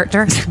your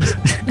character?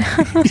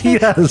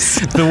 yes.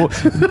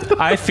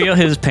 I feel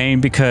his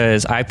pain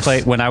because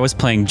when I was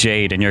playing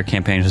Jade in your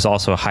campaign, who's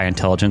also a high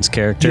intelligence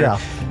character. Yeah.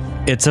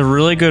 It's a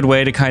really good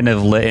way to kind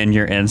of let in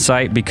your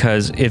insight,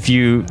 because if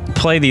you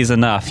play these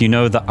enough, you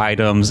know the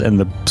items and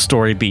the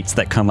story beats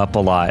that come up a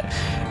lot.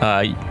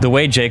 The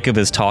way Jacob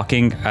is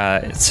talking,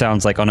 it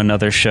sounds like on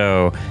another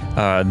show,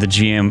 the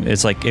GM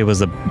is like it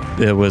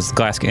was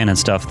Glass Cannon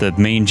stuff. The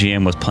main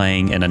GM was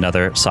playing in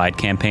another side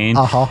campaign,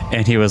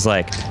 and he was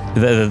like,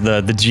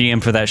 the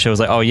GM for that show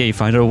was like, oh yeah, you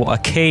find a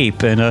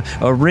cape and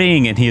a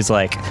ring, and he's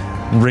like,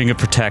 ring of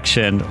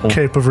protection,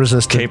 Cape of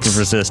resistance. Cape of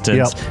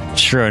resistance. Yep.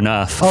 Sure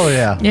enough. Oh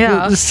yeah. Yeah.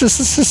 It's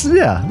just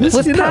yeah. It's,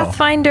 With you know.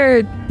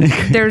 Pathfinder,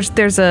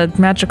 there's a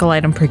magical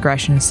item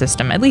progression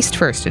system, at least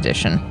first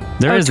edition.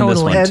 There is in this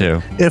totally. one And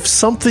too. if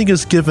something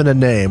is given a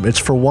name, it's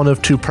for one of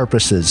two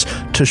purposes: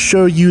 to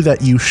show you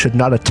that you should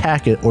not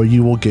attack it, or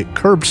you will get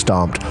curb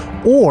stomped,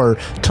 or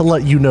to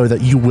let you know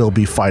that you will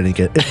be fighting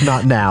it, if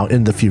not now,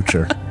 in the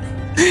future.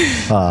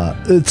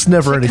 It's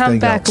never anything Come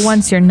back else.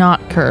 once you're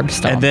not curb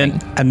stomping.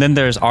 And then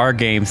there's our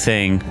game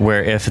thing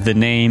where if the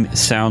name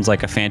sounds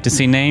like a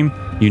fantasy name,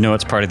 you know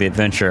it's part of the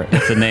adventure.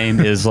 If the name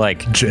is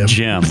like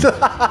Jim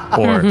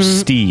or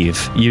Steve,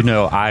 you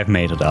know I've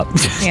made it up.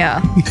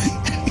 Yeah.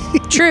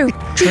 True.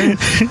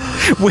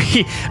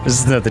 This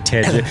is another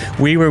tangent.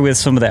 We were with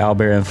some of the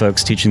Albarian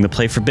folks teaching to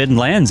play Forbidden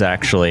Lands,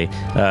 actually,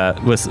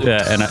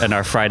 in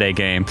our Friday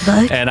game.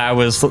 And I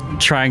was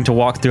trying to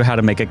walk through how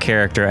to make a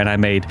character, and I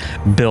made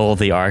Bill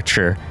the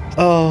Archer.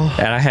 Oh.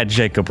 And I had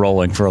Jacob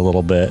rolling for a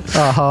little bit.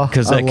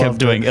 Because I kept loved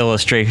doing it.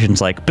 illustrations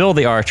like Bill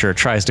the Archer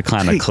tries to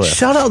climb a cliff.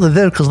 Shout out to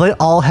them because they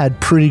all had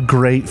pretty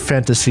great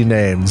fantasy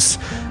names,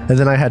 and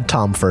then I had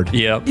Tomford.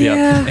 Yep.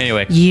 Yeah.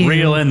 Anyway, You.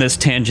 reel in this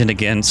tangent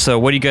again. So,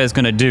 what are you guys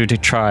going to do to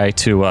try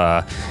to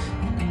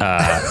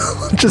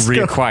Just go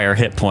reacquire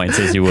hit points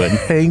as you would?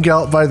 hang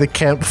out by the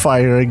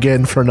campfire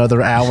again for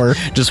another hour.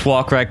 Just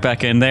walk right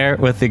back in there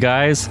with the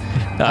guys?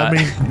 I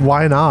mean,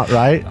 why not,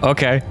 right?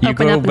 Okay, you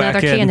Open go up back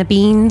another in. can of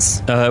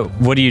beans.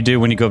 What do you do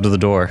when you go up to the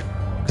door?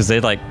 Because they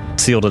like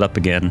sealed it up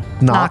again.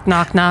 Knock,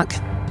 knock, knock.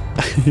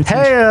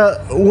 Hey,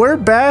 we're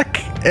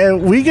back,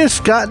 and we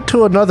just got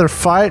into another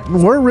fight,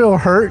 and we're real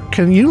hurt.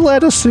 Can you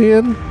let us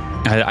in?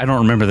 I don't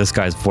remember this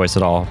guy's voice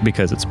at all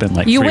because it's been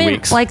like You 3 went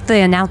weeks. like the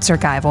announcer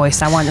guy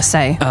voice, I want to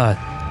say.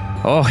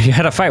 Oh, you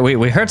had a fight.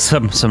 We heard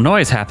some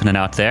noise happening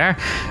out there.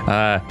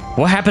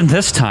 What happened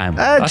this time?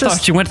 I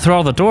thought you went through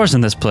all the doors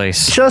in this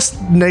place.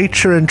 Just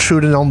nature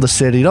intruding on the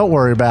city. Don't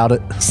worry about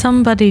it.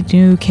 Somebody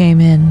new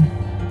came in.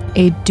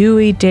 A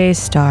Dewey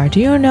Daystar. Do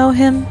you know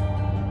him?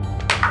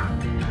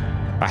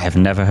 I have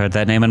never heard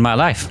that name in my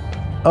life.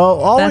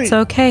 Oh, That's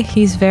okay.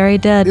 He's very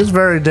dead. He's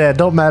very dead.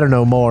 Don't matter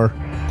no more.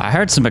 I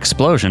heard some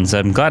explosions.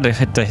 I'm glad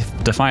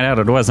to find out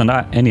it wasn't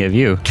any of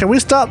you. Can we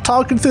stop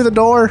talking through the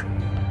door?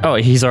 Oh,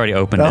 he's already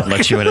opened it.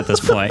 Let you in at this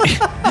point.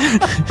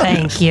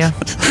 Thank you.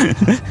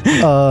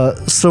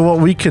 So what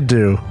we could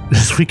do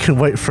is we can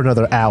wait for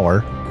another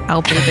hour.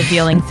 I'll do the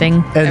healing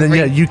thing. And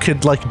then, you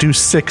could do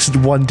 6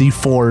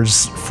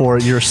 1d4s for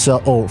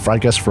yourself. Oh, I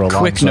guess for a long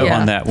Quick note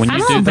on that. When you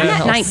do I'm at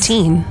that,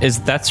 19.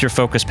 that's your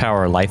focus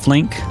power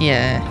lifelink?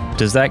 Yeah.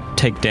 Does that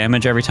take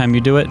damage every time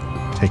you do it?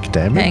 Take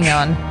damage? Hang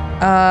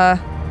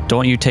on.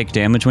 Don't you take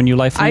damage when you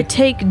lifelink? I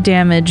take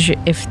damage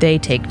if they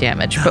take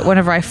damage, but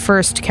whenever I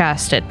first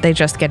cast it, they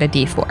just get a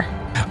d4.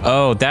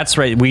 Oh, that's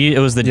right. It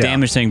was the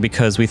damage thing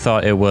because we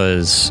thought it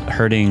was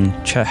hurting.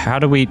 How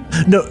do we?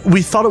 No,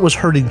 we thought it was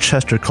hurting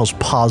Chester because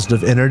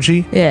positive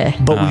energy. Yeah.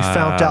 But we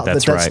found out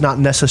that's right. not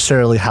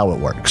necessarily how it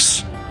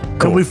works.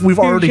 Cool. And we've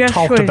already You just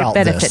talked would about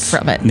benefit this.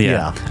 from it.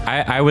 Yeah.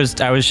 I was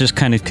just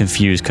kind of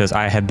confused because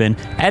I had been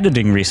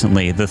editing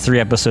recently the 3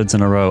 episodes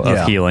in a row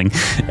of healing,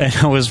 and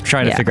I was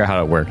trying to figure out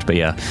how it worked. But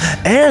yeah.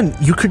 And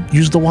you could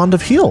use the Wand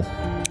of Heal.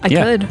 I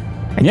could.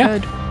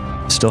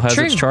 Still has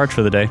its charge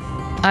for the day.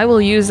 I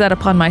will use that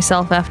upon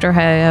myself after I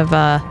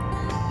have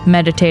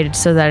meditated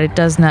so that it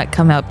does not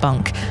come out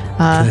bunk.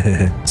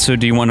 So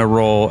do you want to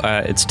roll,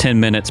 it's 10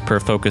 minutes per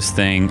focus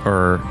thing,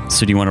 so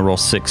do you want to roll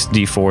 6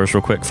 d4s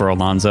real quick for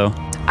Alonzo?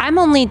 I'm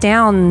only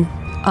down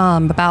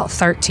about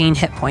 13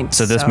 hit points.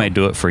 So this may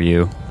do it for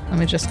you. Let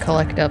me just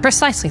collect up.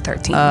 Precisely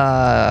 13.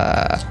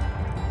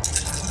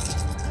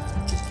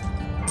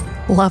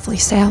 Lovely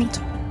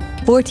sound.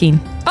 14.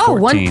 Oh, 1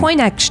 14.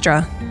 point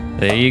extra.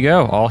 There you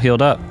go, all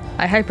healed up.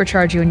 I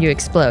hypercharge you and you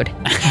explode.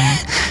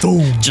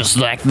 Just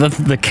like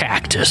the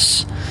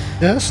cactus.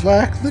 Just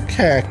like the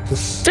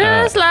cactus.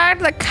 Just like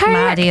the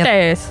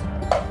cactus.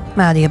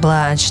 Mighty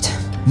obliged.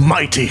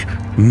 Mighty.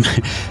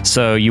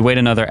 So you wait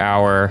another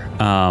hour.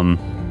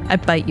 I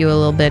bite you a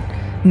little bit.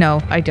 No,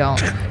 I don't.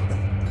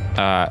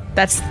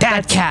 That's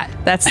Bad cat.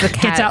 That's the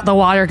cat. Gets out the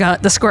water gun,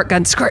 the squirt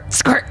gun, squirt,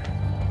 squirt.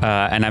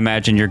 And I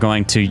imagine you're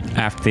going to,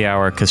 after the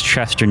hour, because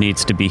Chester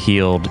needs to be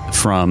healed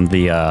from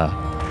the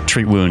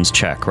treat wounds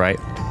check, right?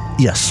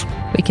 Yes.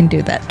 We can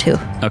do that too.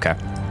 Okay.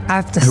 I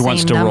have the Who same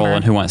wants to number. roll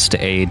and who wants to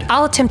aid?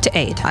 I'll attempt to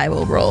aid. I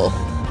will roll.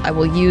 I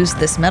will use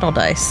this metal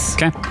dice.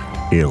 Okay.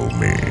 Heal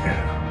me.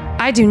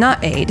 I do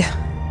not aid.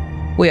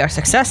 We are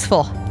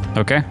successful.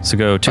 Okay, so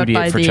go But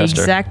by 2d8 for the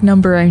Chester. exact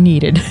number I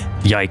needed.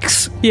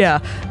 Yikes. Yeah.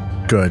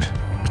 Good.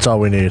 That's all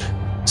we need.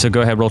 So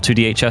go ahead, roll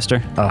 2d8,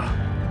 Chester.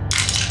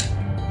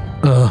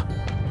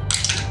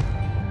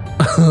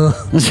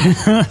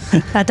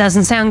 That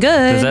doesn't sound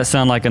good. Does that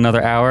sound like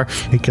another hour?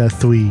 I got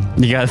 3.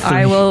 You got 3.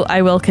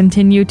 I will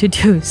continue to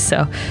do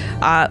so.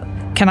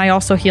 Can I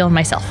also heal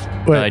myself?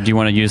 Do you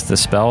want to use the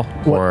spell?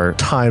 What Or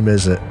time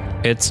is it?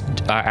 it's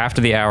after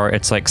the hour,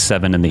 it's like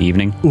 7 in the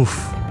evening.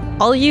 Oof.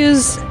 I'll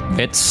use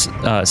It's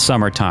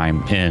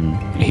summertime in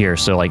here,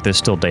 so like there's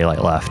still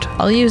daylight left.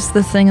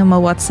 the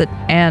thingamawhatsit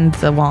and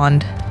the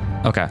wand.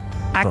 Okay.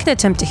 I can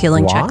attempt a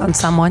healing check What? on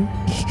someone.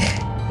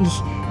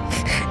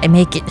 I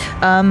make it.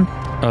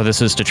 Oh,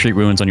 this is to treat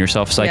wounds on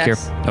yourself, Psyche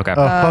Yes. here? Okay.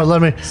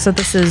 Let me. So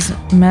this is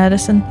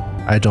medicine.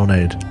 I don't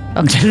aid.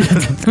 Okay.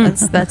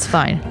 that's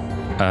fine.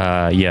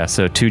 Yeah,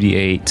 so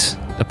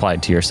 2d8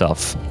 applied to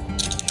yourself.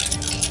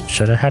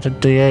 Should have had a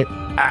D8.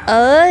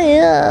 Oh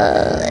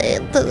yeah,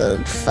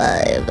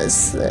 5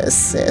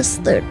 is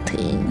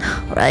 13,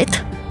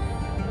 right?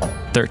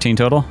 13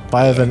 total?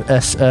 5 and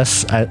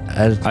SS.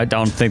 I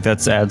don't think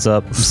that adds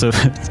up. So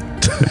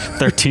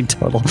 13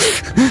 total.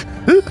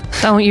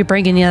 Don't you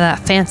bring any of that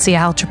fancy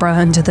algebra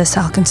into this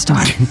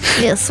Alkenstar.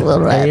 Yes,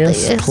 we'll write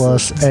AS this.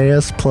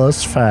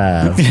 plus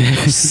 5.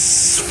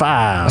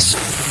 5.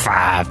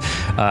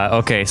 5.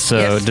 Okay, so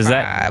Yes, does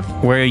that...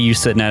 Where are you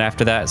sitting at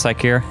after that,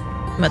 Psyche?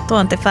 I'm at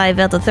 25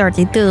 out of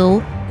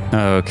 32.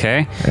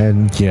 Okay.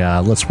 And yeah,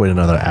 let's wait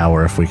another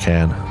hour if we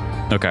can.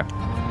 Okay.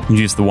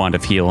 Use the wand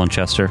of heal on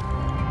Chester.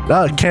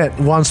 Can't.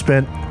 One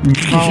spin.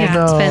 Oh Yeah,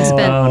 no.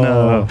 spin. Oh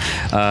no.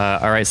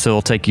 All right, so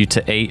it'll take you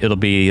to 8. It'll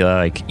be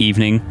like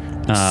evening.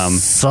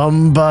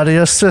 Somebody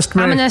assist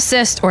me. I'm going to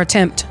assist or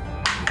attempt.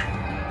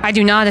 I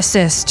do not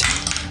assist.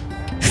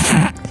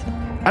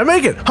 I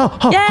make it.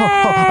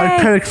 I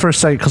panicked for a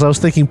second because I was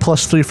thinking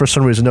 +3 for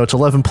some reason. No, it's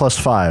 11 plus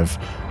 5.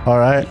 All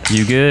right.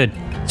 You good?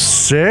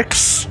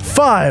 6,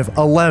 5,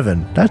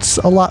 11. That's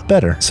a lot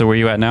better. So where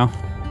you at now?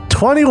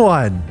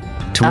 21.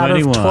 Out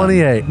of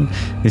 28.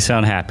 You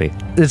sound happy.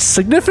 It's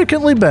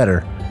significantly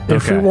better.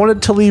 If we Okay.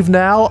 wanted to leave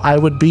now, I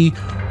would be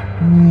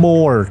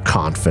more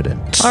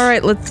confident. All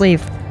right, let's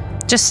leave.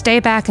 Just stay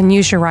back and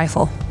use your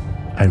rifle.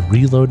 I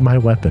reload my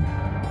weapon.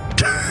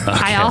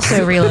 I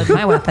also reload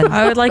my weapon.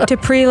 I would like to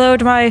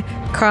preload my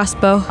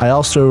crossbow. I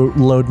also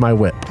load my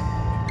whip.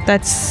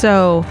 That's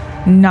so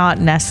not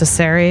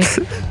necessary.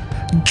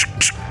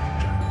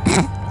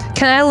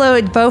 Can I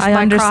load both I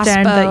my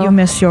understand crossbow that you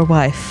miss your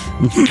wife.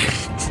 But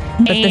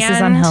this is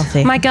and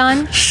unhealthy. my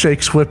gun?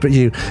 Shakes whip at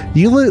you.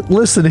 You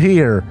listen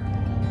here.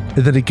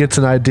 And then he gets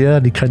an idea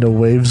and he kind of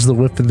waves the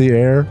whip in the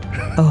air.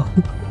 Oh,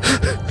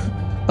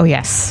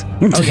 yes.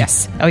 Oh,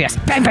 yes. Oh, yes.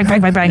 Bang, bang,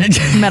 bang, bang, bang.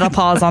 Metal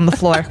paws on the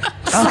floor.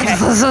 Okay.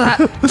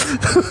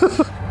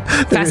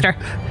 Faster.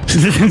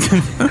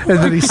 And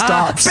then he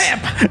stops.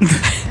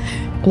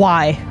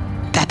 Why?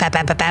 Bap, bap,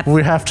 bap, bap, bap.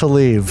 We have to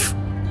leave.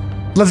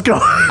 Let's go.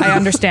 I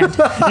understand.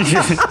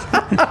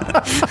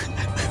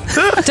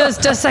 Does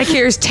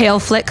Saikir's tail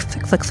flick,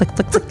 flick, flick,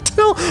 flick, flick?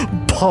 Till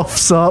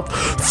puffs up.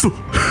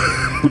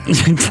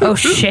 Oh,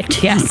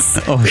 shit. Yes.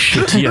 Oh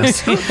shit!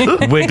 Yes,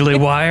 wiggly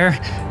wire.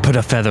 Put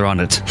a feather on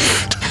it.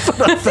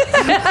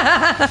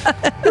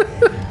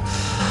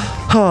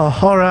 Oh,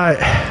 all right.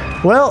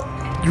 Well,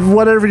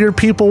 whatever your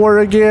people were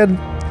again,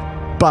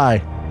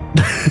 bye.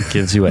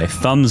 Gives you a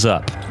thumbs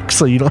up.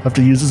 So you don't have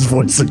to use his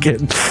voice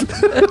again.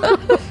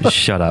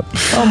 Shut up.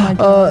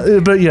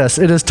 But yes,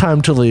 it is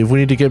time to leave. We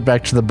need to get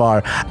back to the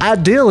bar.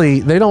 Ideally,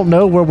 they don't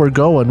know where we're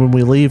going when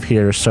we leave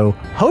here, so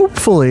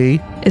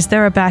hopefully Is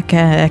there a back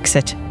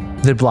exit?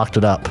 they blocked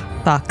it up.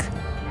 Fuck.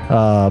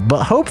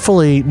 But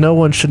hopefully no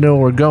one should know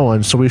where we're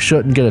going, so we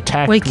shouldn't get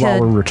attacked We while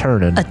could we're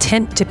returning.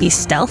 Attempt to be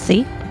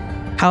stealthy.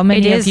 How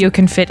many It of is- you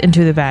can fit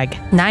into the bag?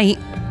 Night.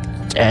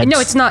 No,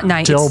 it's not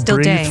night. Still It's still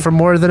breathe day. for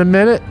more than a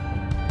minute?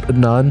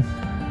 None.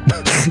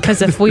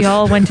 Because if we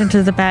all went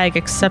into the bag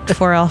except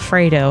for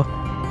Alfredo,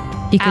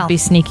 he could be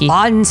sneaky.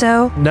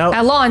 Alonzo. No.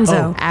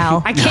 Alonzo. Oh.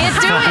 Al. I can't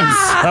do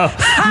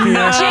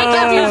it.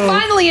 Jacob, you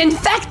finally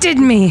infected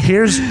me.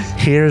 Here's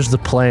the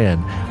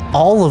plan.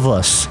 All of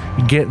us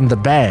get in the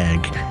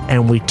bag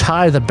and we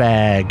tie the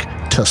bag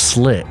to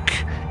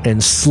Slick,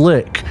 and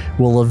Slick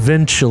will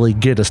eventually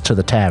get us to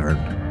the tavern.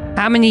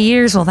 How many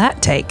years will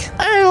that take?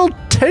 It'll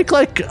take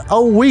like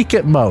a week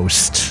at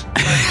most.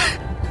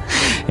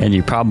 And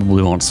you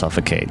probably won't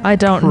suffocate. I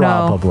don't know.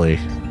 Probably.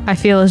 I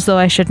feel as though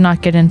I should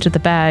not get into the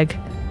bag.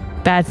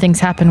 Bad things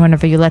happen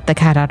whenever you let the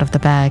cat out of the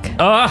bag.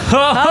 Yeah,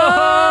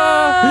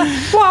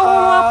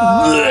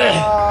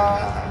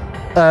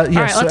 All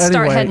right, let's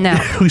start heading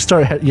out. We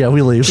start. Yeah,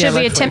 we leave. Should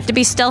we attempt to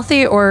be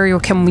stealthy, or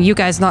can you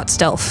guys not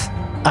stealth?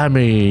 I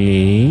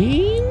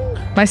mean,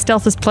 My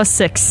stealth is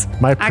 +6.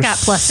 my I got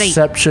 +8.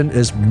 perception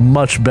is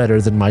much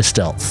better than my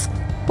stealth.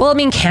 Well, I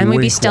mean, can we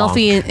be Wink,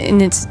 stealthy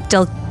and it's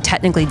still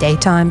technically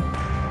daytime?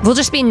 We'll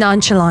just be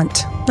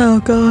nonchalant. Oh,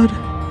 God.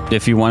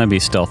 If you want to be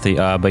stealthy.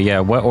 But yeah,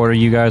 what order are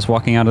you guys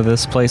walking out of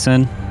this place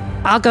in?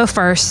 I'll go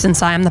first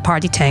since I am the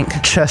party tank.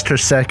 Chester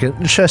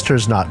second.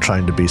 Chester's not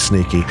trying to be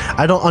sneaky.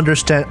 I don't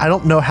understand. I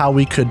don't know how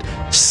we could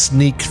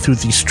sneak through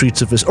the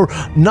streets of this, or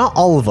not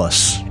all of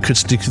us could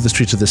sneak through the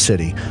streets of the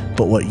city.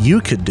 But what you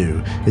could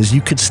do is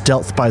you could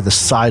stealth by the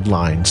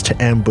sidelines to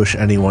ambush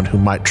anyone who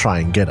might try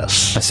and get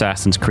us.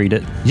 Assassin's Creed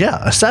it. Yeah,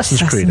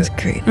 Assassin's Creed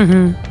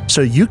it.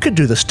 So you could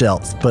do the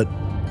stealth, but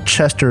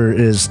Chester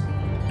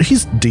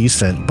he's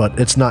decent, but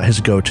it's not his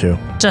go-to.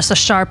 Just a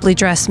sharply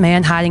dressed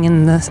man hiding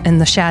in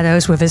the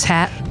shadows with his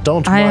hat.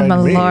 Don't I am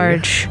mind a me.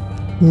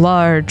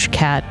 large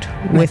cat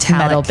with Metallic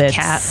metal bits.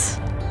 cat.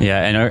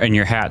 Yeah, and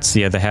your hats,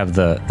 yeah,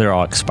 they're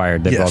all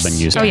expired. They've all Yes. been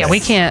used. Oh yeah,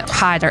 we can't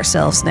hide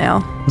ourselves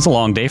now. It's a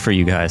long day for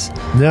you guys.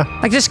 Yeah.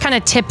 Like just kind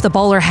of tip the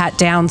bowler hat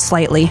down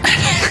slightly.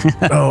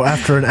 Oh,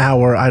 after an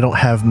hour, I don't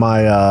have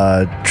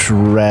my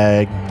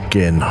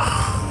dragon.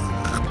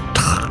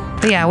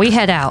 But yeah, we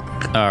head out.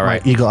 All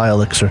right. Eagle Eye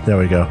Elixir. There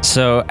we go.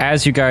 So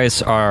as you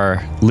guys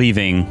are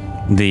leaving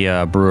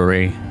the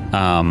brewery,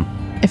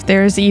 If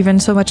there is even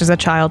so much as a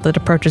child that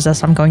approaches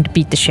us, I'm going to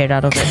beat the shit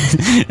out of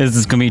it. is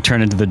this gonna be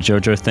turned into the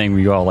JoJo thing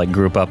where you all like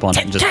group up on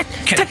it and just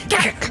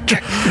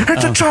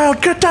It's a child.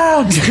 Get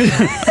down. He's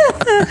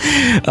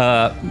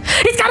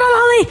got a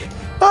lolly!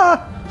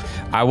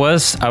 I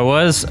was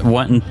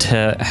wanting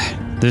to.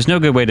 There's no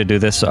good way to do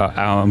this, so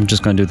I'm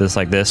just going to do this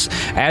like this.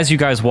 As you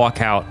guys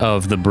walk out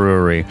of the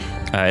brewery,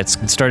 it's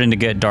starting to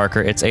get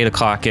darker. It's 8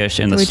 o'clock-ish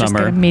in the We just get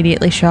summer,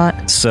 immediately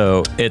shot.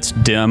 so it's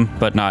dim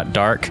but not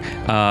dark.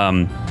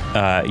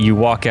 You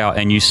walk out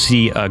and you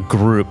see a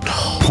group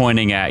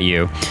pointing at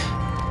you,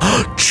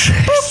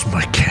 Chase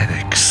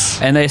mechanics.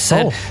 and they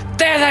said,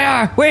 "There they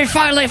are! We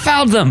finally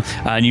found them!"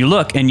 And you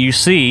look and you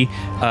see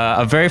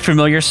a very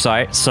familiar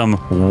sight: some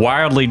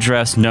wildly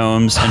dressed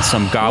gnomes and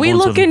some goblins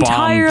look with bombs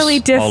entirely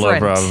all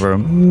over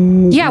different.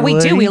 them. Yeah, we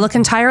do. We look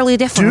entirely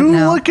different Do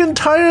now. look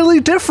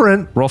entirely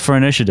different. Roll for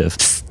initiative.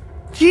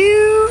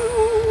 You.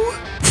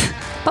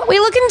 But we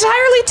look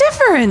entirely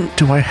different.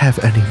 Do I have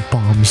any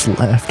bombs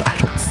left? I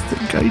don't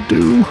think I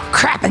do.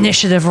 Crap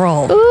initiative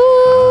roll.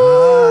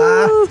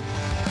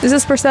 Is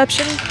this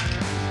perception?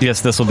 Yes,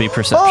 this will be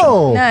perception.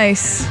 Oh.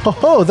 Nice.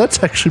 Oh,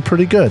 that's actually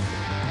pretty good.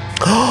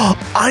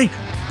 I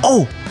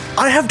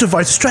have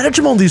devised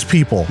stratagem on these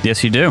people.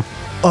 Yes, you do.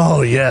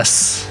 Oh,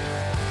 yes.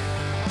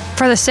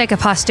 For the sake of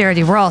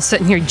posterity, we're all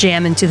sitting here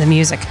jamming to the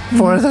music.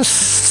 For the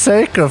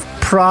sake of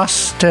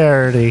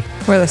Prosterity.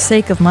 For the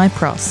sake of my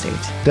prostate.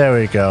 There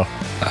we go.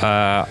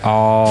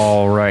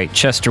 All right,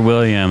 Chester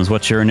Williams,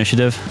 what's your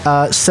initiative?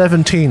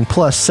 17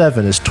 plus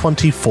 7 is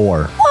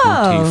 24.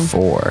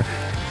 24.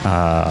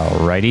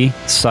 Alrighty.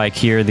 Psyche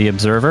here, the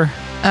observer.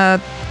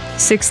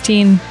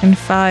 16 and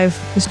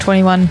 5 is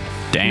 21.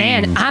 Dang.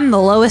 Man, I'm the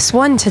lowest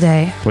one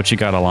today. What you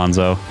got,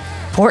 Alonzo?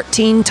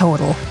 14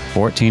 total.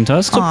 14 to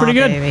us. Still pretty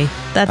good. Baby.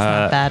 That's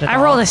not bad at all.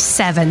 I rolled a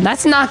 7.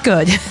 That's not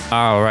good.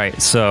 All right,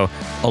 so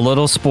a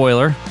little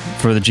spoiler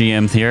for the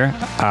GM here.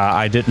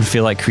 I didn't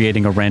feel like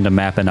creating a random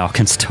map in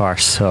Alkenstar,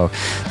 so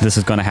this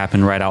is going to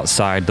happen right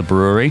outside the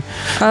brewery.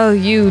 Oh,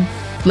 you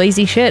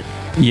lazy shit.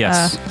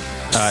 Yes.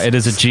 It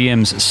is a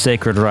GM's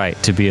sacred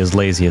right to be as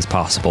lazy as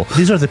possible.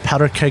 These are the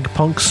Powder Keg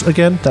Punks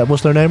again? That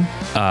was their name?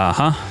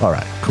 Uh-huh. All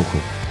right, cool.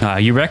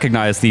 You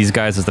recognize these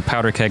guys as the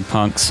Powder Keg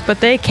Punks. But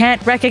they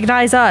can't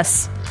recognize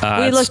us.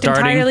 We looked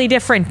starting- entirely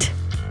different.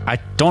 I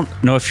don't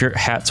know if your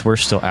hats were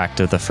still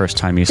active the first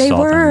time you They saw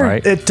them, were.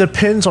 right? It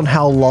depends on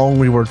how long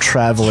we were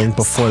traveling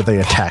before they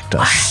attacked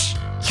us.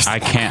 I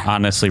can't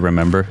honestly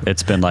remember.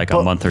 It's been like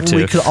a month or two.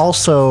 We could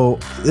also,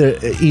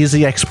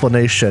 easy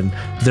explanation,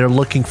 they're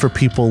looking for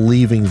people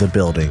leaving the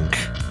building,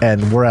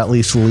 and we're at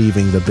least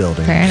leaving the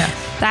building. Fair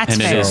enough. That's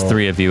And it fair. is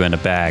 3 of you in a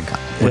bag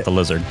with a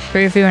lizard.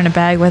 3 of you in a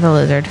bag with a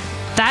lizard.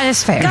 That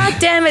is fair. God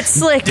damn it,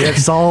 Slick.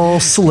 It's all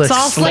Slick. It's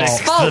all Slick's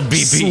fault.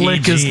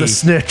 Slick is the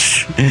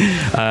snitch.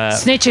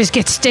 Snitches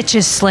get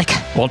stitches, Slick.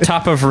 Well,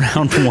 top of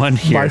round 1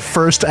 here. My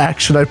first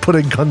action, I put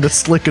a gun to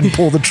Slick and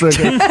pull the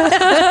trigger.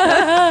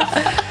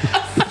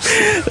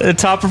 The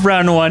top of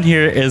round 1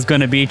 here is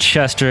going to be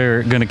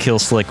Chester going to kill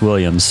Slick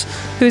Williams.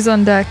 Who's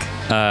on deck?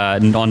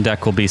 On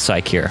deck will be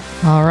Psyche here.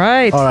 All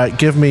right. All right,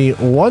 give me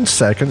 1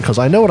 second, because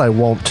I know what I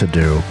want to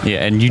do.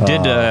 Yeah, and you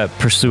did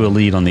pursue a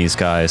lead on these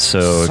guys,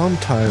 so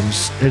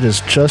Sometimes it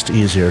is just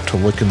easier to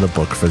look in the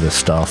book for this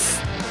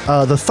stuff.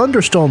 The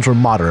Thunderstones were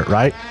moderate,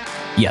 right?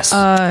 yes.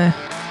 I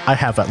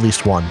have at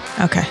least one.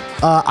 Okay.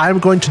 I'm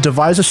going to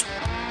devise a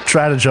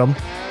stratagem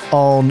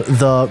on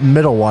the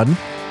middle one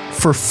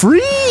for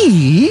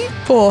free.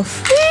 For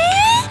free.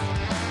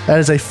 That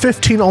is a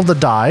 15 on the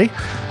die.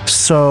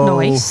 So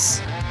Nice.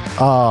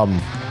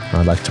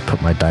 I'd like to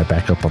put my die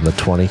back up on the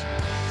 20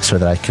 so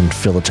that I can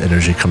feel its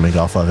energy coming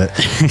off of it.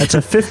 It's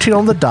a 15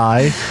 on the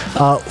die.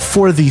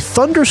 For the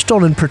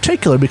Thunderstone in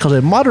particular, because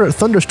a moderate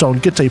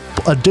Thunderstone gets a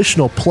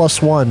additional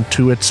 +1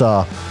 to its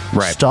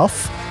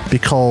stuff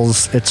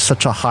because it's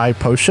such a high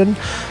potion.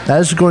 That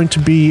is going to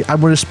be,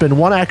 I'm going to spend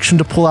 1 action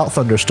to pull out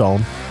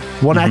Thunderstone,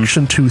 1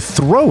 action to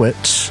throw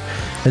it,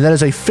 and that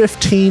is a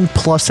 15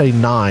 plus a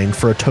 9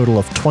 for a total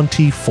of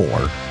 24.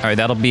 All right,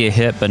 that'll be a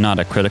hit, but not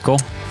a critical.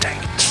 Dang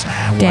it.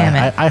 Damn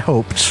it. I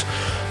hoped.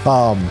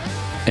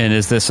 And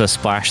is this a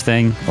splash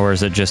thing, or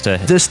is it just a...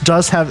 This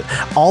does have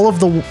all of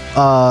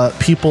the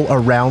people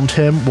around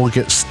him will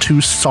get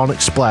 2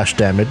 sonic splash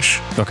damage,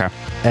 Okay.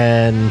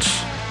 and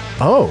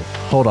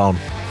hold on.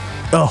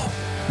 Oh,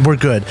 we're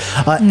good.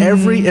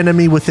 Every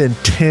enemy within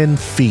 10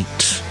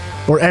 feet,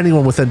 or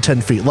anyone within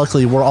 10 feet.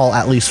 Luckily, we're all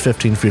at least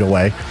 15 feet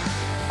away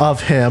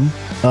of him.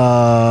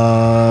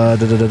 A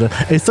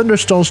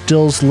Thunderstone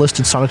deals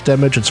listed sonic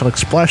damage and sonic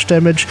splash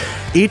damage.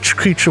 Each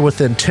creature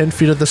within 10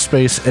 feet of the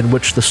space in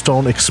which the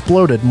stone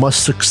exploded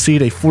must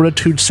succeed a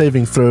fortitude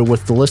saving throw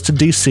with the listed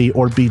DC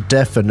or be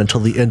deafened until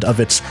the end of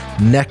its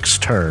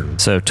next turn.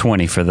 So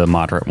 20 for the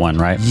moderate one,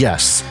 right?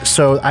 Yes.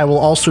 So I will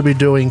also be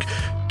doing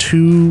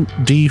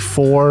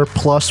 2d4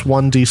 plus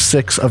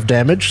 1d6 of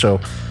damage. So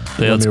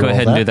Yeah, let's go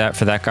ahead and do that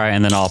for that guy,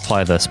 and then I'll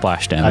apply the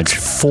splash damage.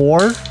 That's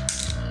 4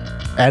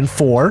 and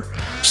 4.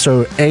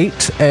 So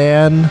 8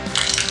 and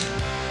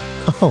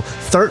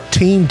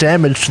 13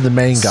 damage to the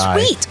main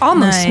guy. Sweet.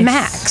 Almost Nice.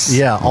 max.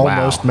 Yeah,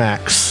 almost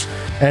max.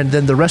 And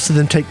then the rest of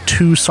them take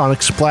 2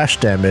 sonic splash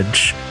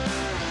damage,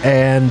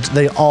 and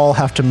they all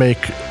have to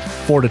make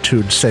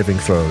fortitude saving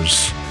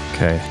throws.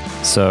 Okay.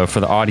 So for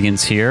the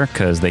audience here,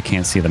 because they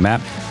can't see the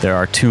map, there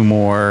are 2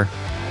 more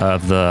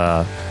of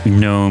the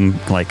gnome,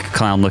 like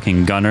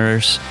clown-looking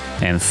gunners,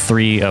 and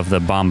 3 of the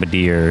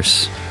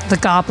bombardiers. The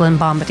goblin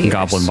bombardiers.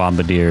 Goblin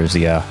bombardiers,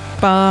 yeah.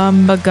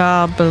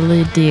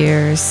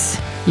 Bombagobblediers.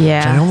 I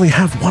Yeah. only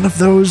have one of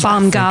those.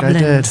 Bomb I think I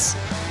did. goblins.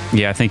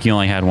 Yeah, I think you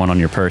only had one on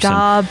your person.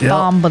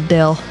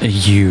 Bombadil.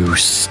 You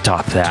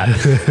stop that.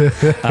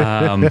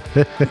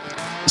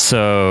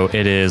 So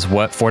it is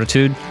what,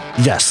 fortitude?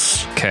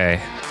 Yes. Okay.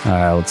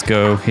 Let's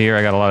go here.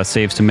 I got a lot of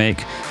saves to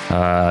make.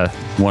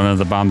 One of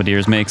the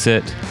bombardiers makes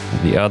it.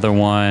 The other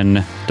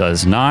one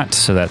does not.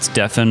 So that's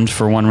deafened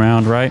for 1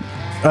 round, right?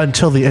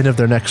 Until the end of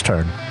their next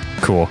turn.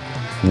 Cool.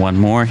 1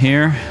 more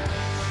here.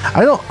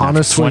 I don't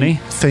honestly 20?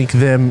 think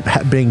them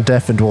being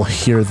deafened will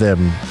hear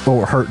them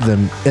or hurt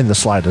them in the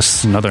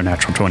slightest. Another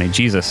natural 20.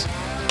 Jesus.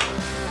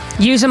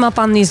 Use them up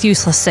on these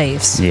useless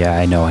saves. Yeah,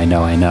 I know.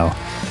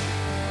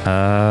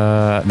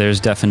 There's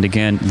deafened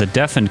again. The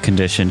deafened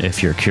condition,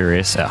 if you're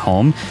curious at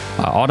home,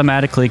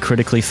 automatically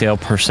critically fail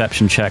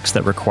perception checks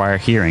that require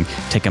hearing.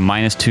 Take a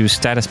 -2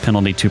 status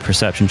penalty to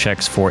perception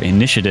checks for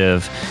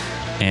initiative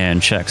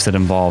and checks that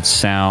involve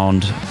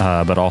sound,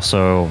 but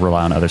also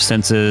rely on other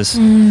senses.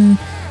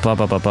 Blah,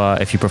 blah, blah, blah.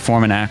 If you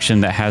perform an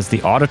action that has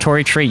the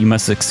auditory trait, you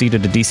must succeed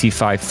at a DC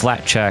 5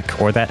 flat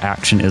check, or that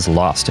action is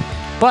lost.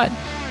 But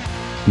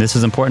this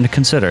is important to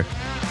consider.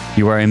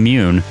 You are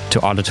immune to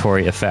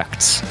auditory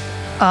effects.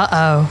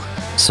 Uh-oh.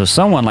 So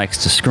someone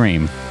likes to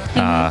scream.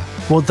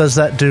 Well, does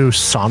that do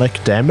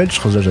sonic damage?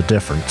 Because there's a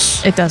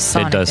difference. It does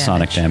sonic It does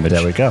sonic damage.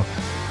 There we go.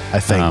 I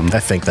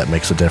think that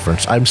makes a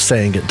difference. I'm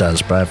saying it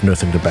does, but I have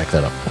nothing to back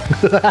that up.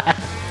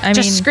 I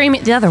Just mean, scream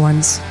at the other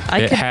ones.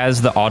 It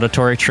has the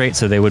auditory trait,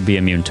 so they would be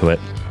immune to it.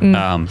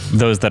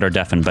 Those that are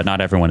deafened, but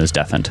not everyone is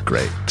deafened.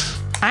 Great.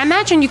 I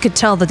imagine you could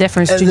tell the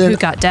difference And between then who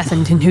got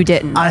deafened and who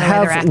didn't. I by the way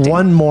they're have acting.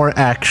 one more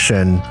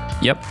action.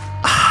 Yep.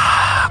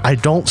 I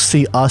don't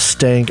see us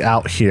staying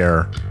out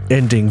here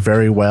ending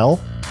very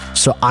well.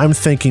 So I'm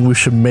thinking we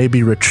should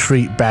maybe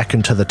retreat back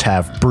into the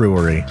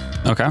brewery.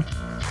 Okay.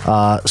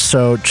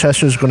 So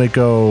Chester's going to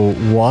go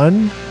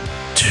 1,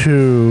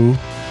 2,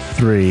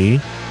 3,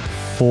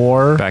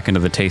 4, Back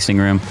into the tasting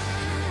room.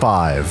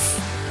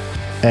 5.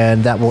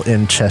 And that will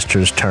end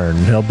Chester's turn.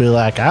 He'll be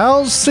like, I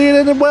don't see it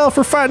ending well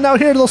for fighting out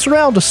here. They'll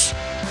surround us.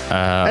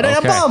 And they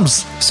got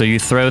bombs. So you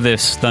throw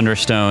this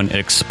thunderstone, it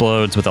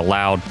explodes with a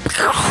loud.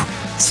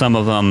 Some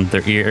of them,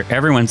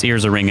 everyone's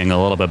ears are ringing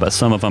a little bit, but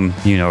some of them,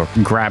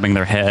 grabbing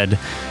their head.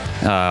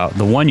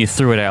 The one you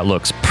threw it at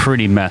looks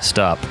pretty messed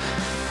up.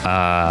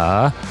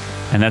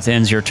 And that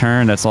ends your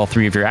turn. That's all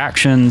 3 of your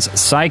actions.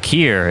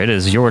 Psyche, it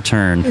is your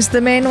turn. is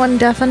the main one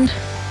deafened?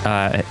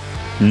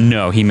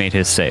 No, he made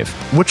his save.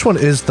 Which one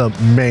is the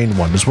main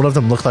one? Does one of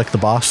them look like the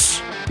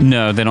boss?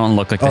 No, they don't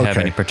look like they have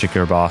Okay. any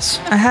particular boss.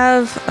 I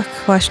have a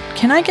question.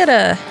 Can I get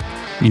a...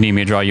 You need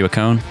me to draw you a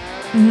cone?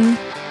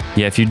 Mm-hmm.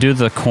 Yeah, if you do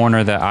the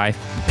corner that I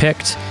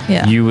picked,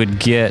 Yeah. you would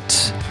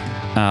get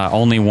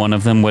only one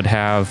of them would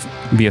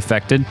be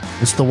affected.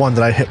 It's the one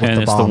that I hit with And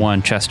the it's bomb. the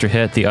one Chester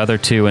hit. The other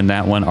 2 and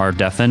that one are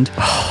deafened.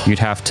 You'd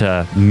have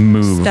to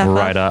move Step up.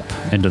 right up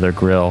into their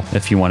grill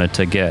if you wanted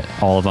to get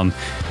all of them.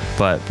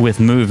 But with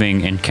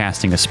moving and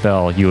casting a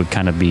spell, you would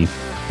kind of be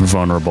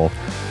vulnerable.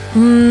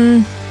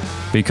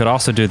 But you could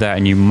also do that,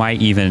 and you might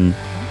even...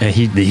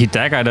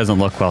 that guy doesn't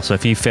look well, so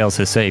if he fails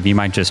his save, you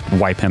might just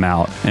wipe him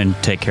out and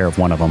take care of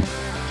one of them.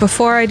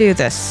 Before I do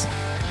this,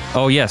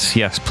 Oh,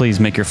 yes, please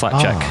make your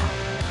flat check.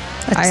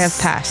 I have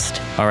passed.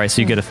 All right,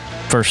 so you get a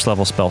first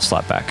level spell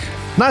slap back.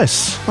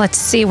 Nice. Let's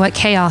see what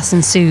chaos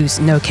ensues.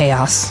 No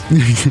chaos.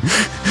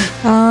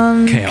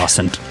 Chaos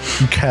and...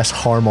 You cast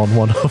harm on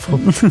one of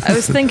them. I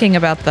was thinking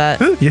about that.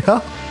 Yeah.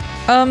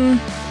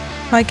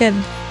 If I get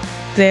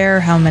there,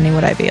 how many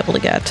would I be able to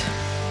get?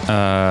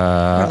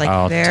 like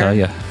I'll there? tell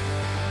you.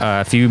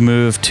 If you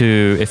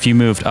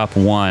moved up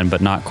 1,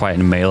 but not quite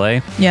in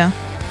melee, Yeah.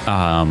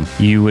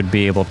 you would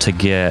be able to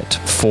get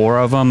 4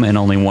 of them, and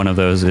only one of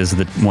those is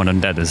the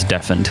one that is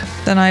deafened.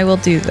 Then I will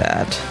do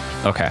that.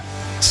 Okay.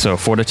 So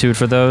fortitude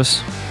for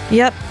those.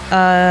 Yep.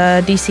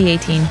 DC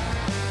 18.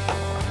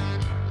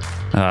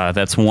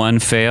 That's 1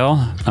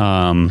 fail.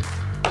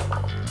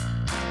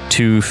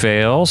 2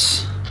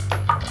 fails.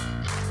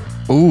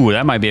 Ooh,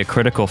 that might be a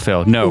critical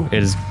fail. No,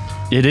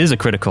 it is a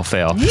critical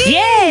fail.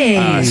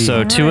 Yay!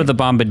 So 2 of the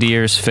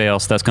bombardiers fail,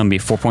 so that's going to be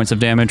 4 points of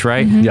damage,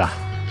 right? Yeah.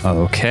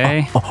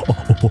 Okay.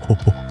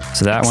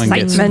 So that one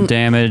gets Excitement.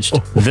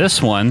 damaged.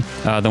 This one,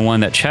 the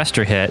one that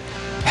Chester hit,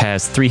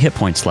 has 3 hit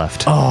points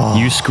left.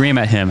 You scream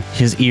at him,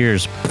 his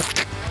ears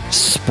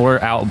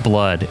splurt out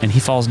blood, and he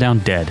falls down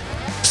dead.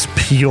 It's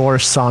pure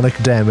sonic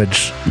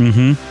damage.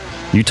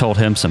 You told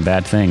him some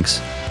bad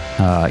things.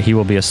 He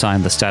will be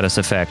assigned the status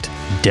effect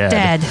dead.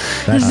 Dead.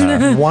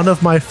 That's one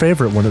of my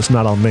favorite when it's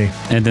not on me.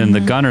 And then the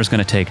gunner's going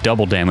to take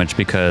double damage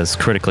because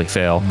critically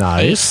fail.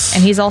 Nice.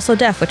 And he's also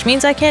deaf, which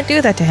means I can't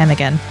do that to him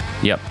again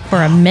Yep.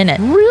 for a minute.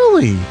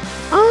 Really?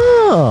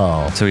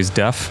 Oh. So he's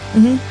deaf.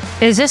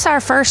 Is this our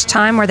first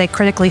time where they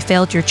critically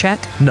failed your check?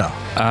 No.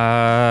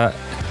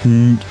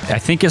 I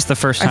think it's the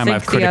first I time think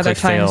I've the critically other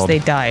times failed. they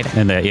died.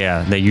 And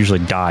they usually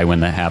die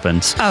when that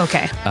happens. Oh,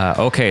 okay.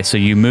 Okay, so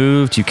you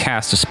moved, you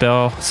cast a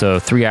spell, so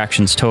 3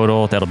 actions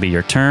total. That'll be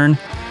your turn.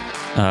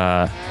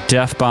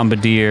 Death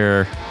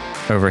Bombardier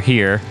over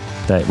here,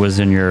 that was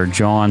in your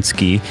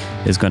Jawnski,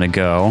 is going to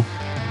go.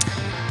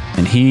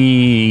 And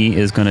he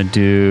is going to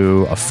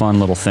do a fun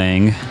little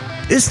thing.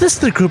 Is this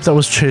the group that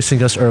was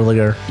chasing us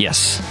earlier?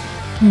 Yes.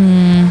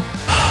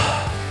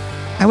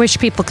 I wish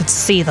people could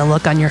see the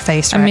look on your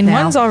face right I mean,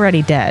 now. one's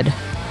already dead.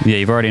 Yeah,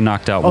 you've already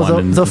knocked out one. Oh,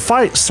 and the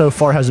fight so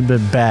far hasn't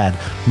been bad.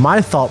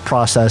 My thought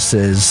process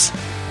is,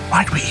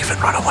 why'd we even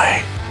run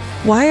away?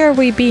 Why are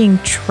we being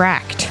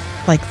tracked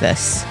like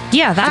this?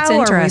 Yeah, that's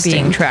How interesting. are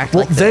we being tracked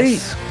Well, like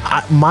this?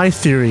 my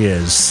theory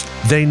is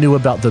they knew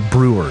about the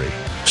brewery.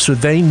 So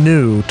they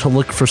knew to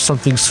look for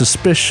something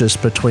suspicious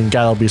between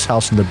Gattleby's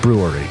house and the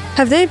brewery.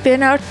 Have they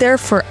been out there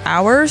for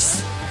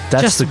hours?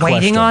 That's Just the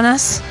waiting question. on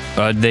us?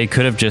 They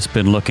could have just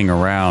been looking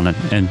around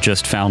and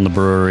just found the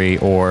brewery,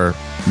 or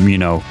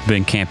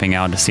been camping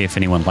out to see if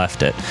anyone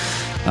left it.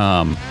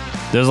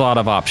 There's a lot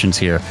of options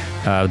here.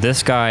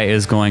 This guy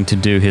is going to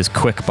do his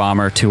quick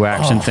bomber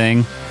 2-action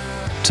thing.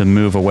 to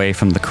move away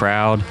from the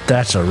crowd.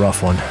 That's a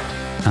rough one.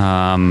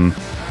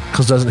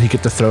 Because doesn't he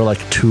get to throw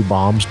like 2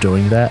 bombs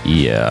doing that?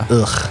 Yeah.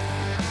 Ugh.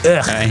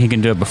 And he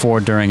can do it before,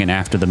 during, and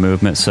after the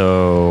movement.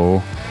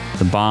 So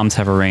the bombs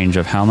have a range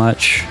of how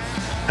much?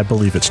 I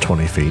believe it's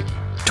 20 feet.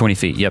 20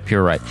 feet. Yep,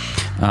 you're right.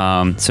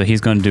 So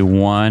he's going to do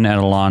one at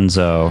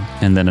Alonzo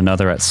and then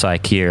another at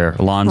Saikir.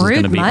 Alonzo's Rude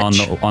going to be much.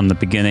 on the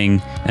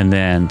beginning and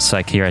then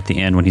Saikir at the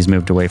end when he's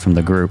moved away from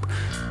the group.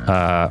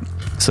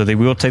 So they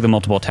will take the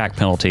multiple attack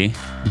penalty,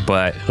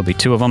 but it'll be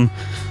 2 of them.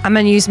 I'm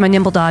going to use my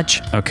nimble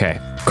dodge. Okay,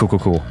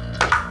 cool.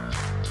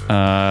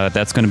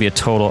 That's going to be a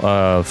total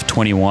of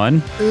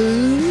 21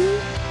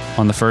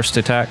 on the first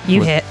attack.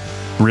 You hit.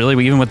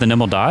 Really? Even with the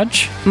nimble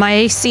dodge? My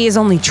AC is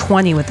only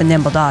 20 with the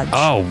nimble dodge.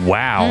 Oh,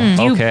 wow.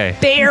 You Okay.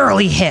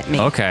 barely hit me.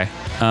 Okay.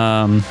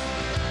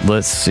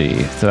 Let's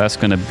see. So that's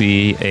going to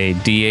be a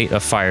D8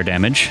 of fire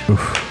damage.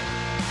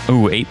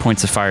 Ooh, 8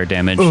 points of fire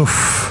damage.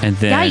 And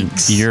then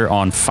Yikes. you're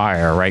on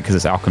fire, right? Because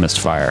it's alchemist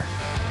fire.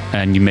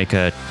 And you make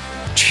a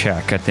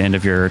check at the end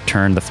of your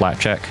turn, the flat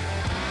check.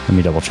 Let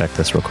me double check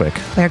this real quick.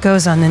 There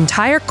goes an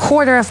entire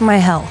quarter of my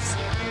health.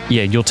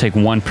 Yeah, you'll take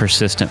 1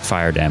 persistent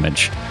fire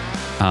damage.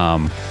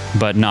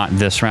 But not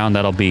this round.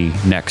 That'll be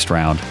next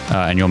round.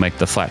 And you'll make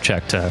the flat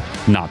check to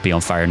not be on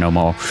fire no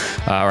more.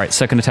 All right,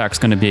 second attack's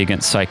going to be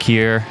against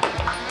Saikir.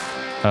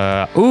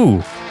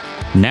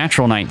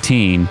 Natural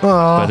 19.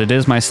 But it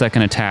is my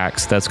second attack,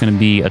 so that's going to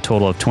be a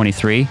total of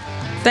 23.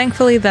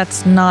 Thankfully,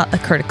 that's not a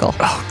critical.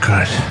 Oh,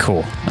 good.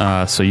 Cool.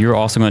 So you're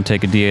also going to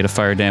take a D8 of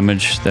fire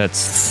damage.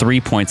 That's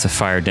 3 points of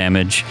fire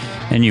damage,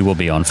 and you will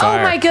be on fire.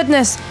 Oh my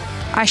goodness.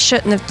 I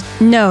shouldn't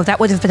have. No, that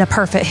would have been a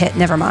perfect hit.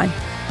 Never mind.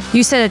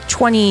 You said a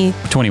 21.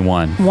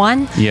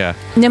 21. Yeah.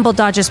 Nimble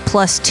dodge is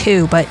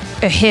 +2, but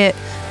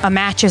a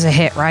match is a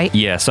hit, right?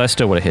 Yeah, so I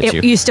still would have hit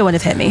you. You still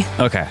wouldn't have hit me.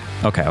 Okay.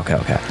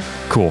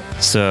 Cool.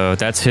 So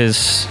that's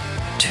his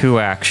 2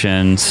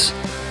 actions.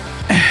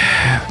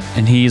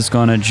 And he's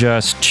going to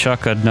just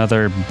chuck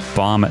another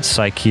bomb at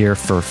Saikir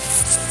for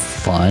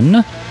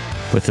fun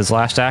with his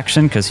last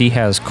action because he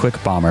has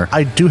quick bomber.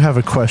 I do have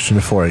a question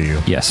for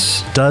you.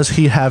 Yes. Does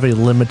he have a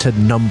limited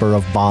number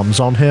of bombs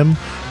on him?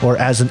 Or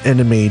as an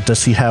enemy,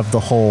 does he have the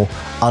whole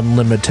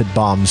unlimited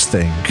bombs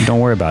thing? Don't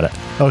worry about it.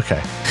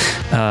 Okay.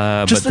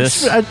 But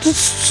this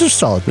just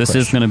solid. this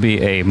is going to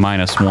be a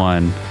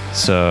 -1.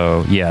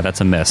 So yeah,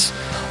 that's a miss.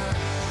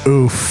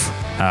 Oof.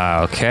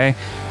 Okay.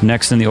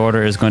 Next in the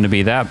order is going to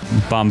be that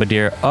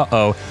bombardier.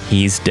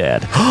 He's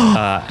dead.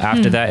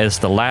 After that is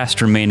the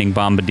last remaining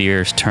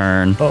bombardier's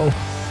turn. Oh,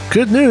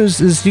 good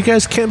news is you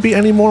guys can't be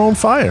any more on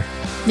fire.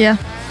 Yeah.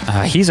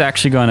 He's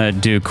actually going to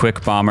do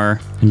quick bomber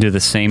and do the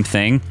same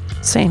thing.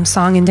 Same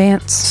song and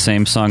dance.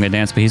 Same song and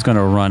dance, but he's going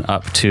to run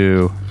up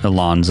to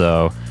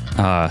Alonzo.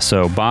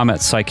 So bomb at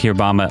Saikir,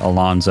 bomb at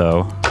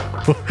Alonzo.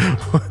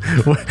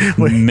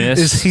 Wait,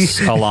 Miss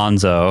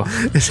Alonzo.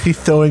 Is he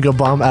throwing a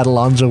bomb at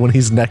Alonzo when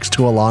he's next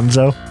to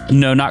Alonzo?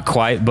 No, not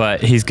quite,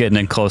 but he's getting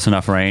in close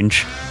enough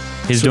range.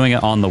 He's doing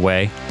it on the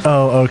way.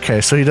 Oh,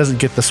 okay. So he doesn't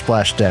get the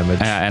splash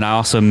damage. And I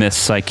also miss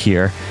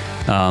Saikir.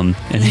 And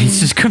he's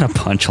just going to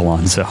punch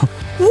Alonzo.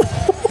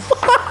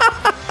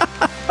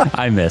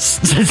 I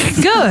missed.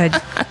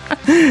 Good.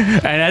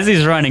 And as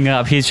he's running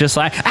up, he's just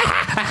like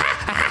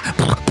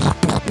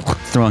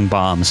throwing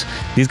bombs.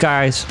 These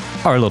guys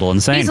are a little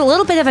insane. He's a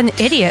little bit of an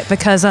idiot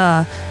because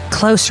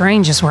close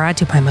range is where I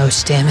do my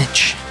most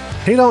damage.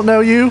 He don't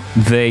know you.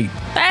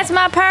 That's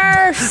my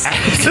purse.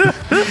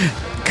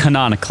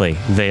 Canonically,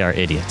 they are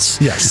idiots.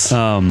 Yes.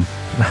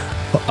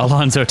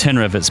 Alonzo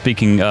Tenrivet,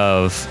 speaking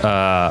of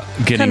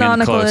getting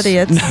Canonical in close.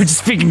 idiots. No, just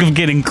speaking of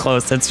getting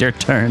close, that's your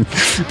turn.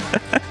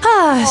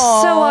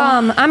 So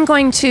I'm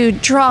going to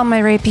draw my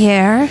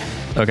rapier,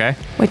 Okay.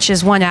 which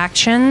is 1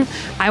 action.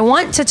 I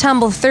want to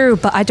tumble through,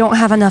 but I don't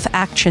have enough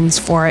actions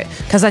for it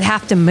because I'd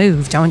have to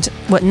move,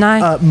 wouldn't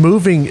I?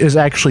 Moving is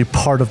actually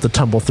part of the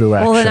tumble through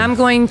action. Well, then I'm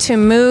going to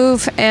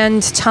move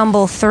and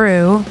tumble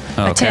through,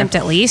 Okay. attempt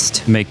at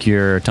least. Make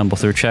your tumble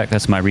through check.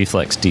 That's my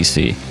reflex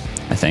DC,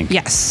 I think.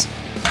 Yes.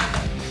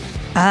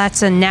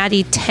 That's a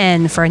natty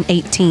 10 for an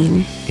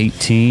 18.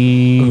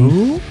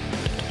 18.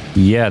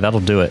 Yeah, that'll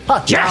do it.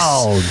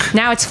 Yes.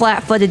 Now it's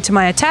flat-footed to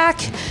my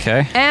attack,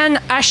 Okay. and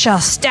I shall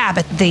stab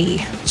at thee.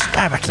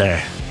 Stab it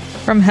there.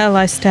 From hell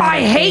I stab.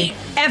 I hate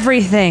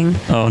everything.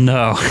 Oh,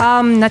 no.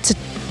 That's a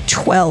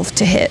 12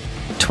 to hit.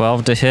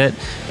 12 to hit.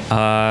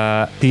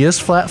 He is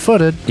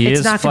flat-footed. He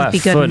It's is not gonna be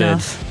good flat-footed,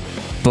 enough.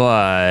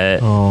 but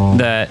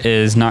that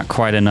is not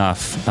quite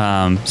enough.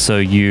 So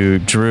you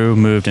drew,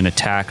 moved, and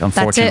attack.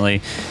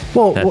 Unfortunately,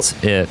 Well, that's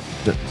it.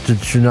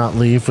 Did you not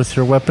leave with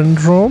your weapon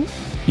drawn?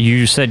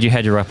 You said you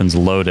had your weapons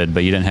loaded,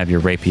 but you didn't have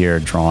your rapier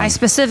drawn. I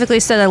specifically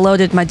said I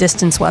loaded my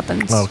distance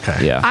weapons.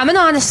 Okay. Yeah, I'm an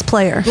honest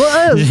player.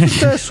 Well,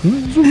 that's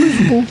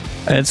reasonable.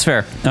 it's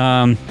fair.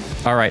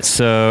 All right,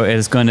 so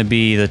it's going to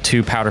be the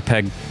 2 powder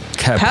peg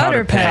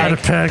Powder peg.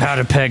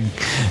 Powder peg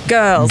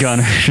Girls.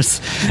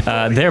 gunners.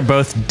 They're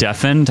both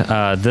deafened.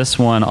 This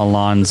one,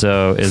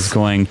 Alonzo, is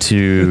going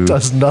to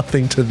Does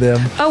nothing to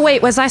them. Oh,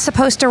 wait, was I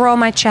supposed to roll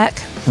my check?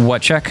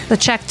 what check? The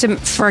check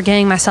for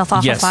getting myself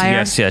off of fire?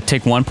 Yes, yeah.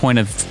 Take 1 point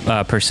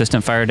of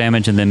persistent fire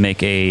damage and then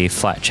make a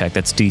flat check.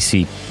 That's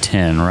DC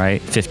 10,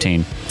 right?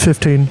 15.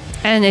 15.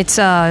 And it's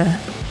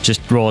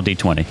Just roll a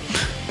d20.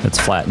 That's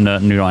flat. No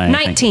new on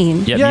anything.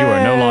 19. Yep, you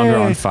are no longer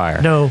Yay. on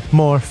fire. No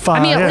more fire.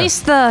 I mean,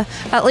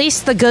 at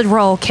least the good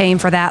roll came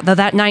for that, though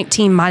that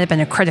 19 might have been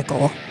a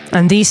critical.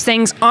 And these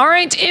things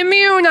aren't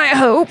immune, I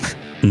hope.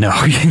 No,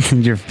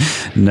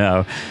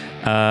 no.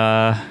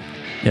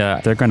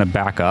 Yeah, they're going to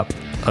back up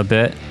a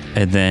bit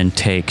and then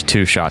take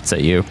 2 shots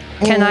at you.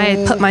 Can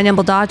I put my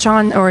nimble dodge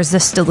on, or is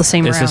this still the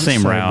same It's round? the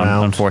same round,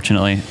 round.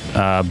 unfortunately.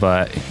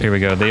 But here we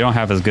go. They don't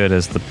have as good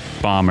as the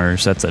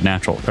bombers. That's a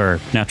natural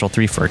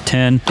 3 for a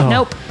 10.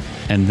 Nope.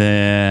 And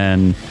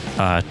then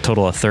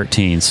total of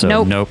 13.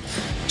 So Nope.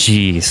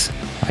 Jeez.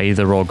 I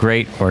either roll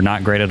great or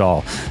not great at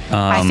all.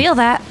 I feel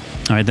that.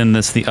 All right, then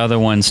the other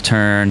one's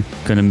turn.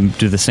 Going to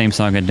do the same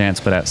song and dance,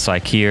 but at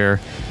Psycheer.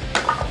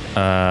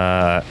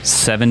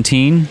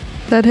 17.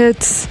 That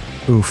hits.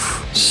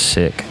 Oof.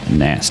 Sick.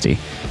 Nasty.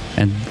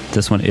 And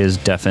this one is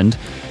deafened,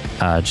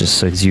 just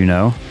so as you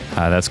know.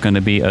 That's going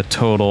to be a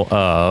total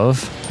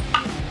of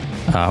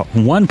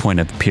 1 point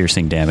of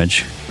piercing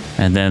damage.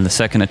 And then the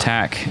second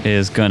attack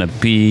is going to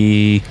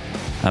be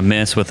a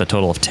miss with a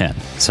total of 10.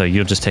 So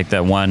you'll just take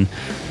that one.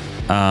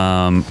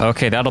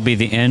 Okay, that'll be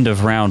the end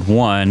of round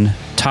 1.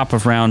 Top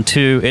of round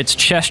 2, it's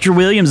Chester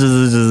Williams'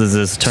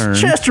 turn.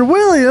 Chester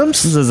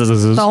Williams.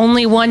 The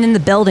only one in the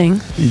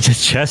building.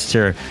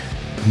 Chester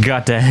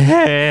got the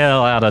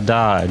hell out of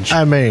Dodge.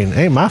 I mean,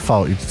 ain't my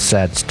fault you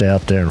decided to stay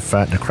out there and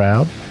fight in the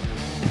crowd.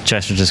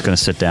 Chester's just going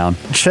to sit down.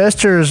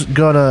 Chester's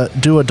gonna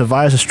do a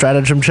devise a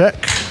stratagem check.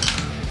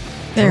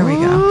 There we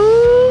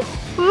go.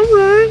 All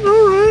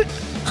right.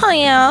 Oh,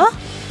 yeah.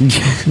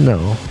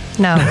 No.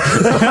 No.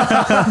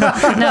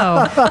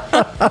 No.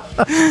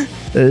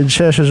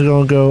 Chester's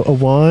gonna go a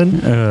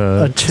 1,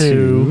 a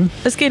 2,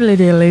 Let's get a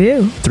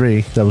little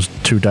 3. That was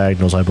 2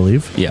 diagonals, I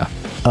believe. Yeah.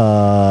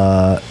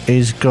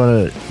 He's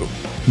gonna.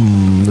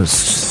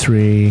 That's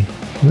 3.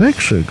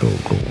 Actually, go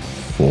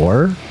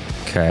 4,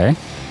 Okay.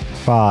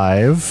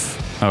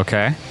 5.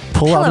 Okay.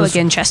 Pull out Hello his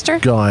again, Chester.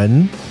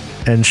 gun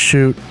and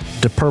shoot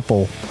the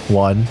purple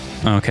one.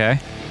 Okay.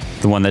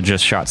 The one that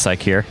just shot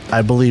Psycheer.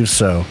 I believe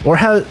so. Or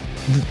how?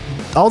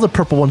 All the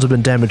purple ones have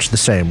been damaged the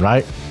same,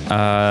 right?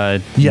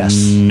 Yes.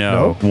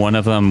 No. One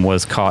of them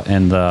was caught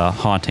in the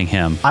haunting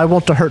him. I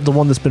want to hurt the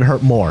one that's been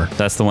hurt more.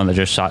 That's the one that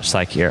just shot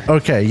Psycheer.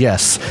 Okay,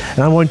 yes. And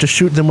I'm going to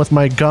shoot them with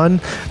my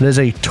gun. It is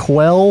a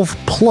 12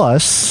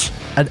 plus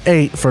an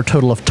 8 for a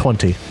total of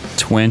 20.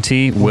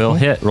 20 will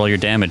hit. Roll your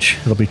damage.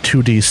 It'll be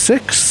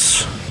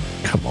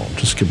 2d6. Come on,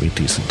 just give me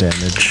decent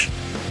damage.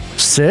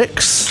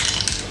 6.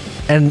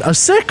 And a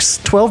 6.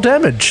 12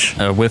 damage.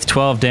 With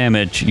 12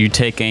 damage, you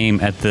take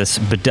aim at this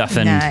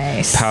beduffened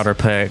Nice. powder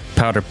peg.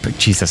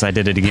 Jesus, I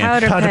did it again.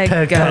 Powder Powder peg.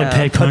 peg, go. powder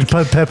peg, powder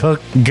peg, powder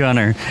peg.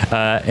 Gunner,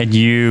 and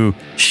you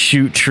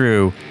shoot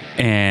true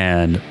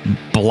and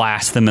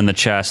blast them in the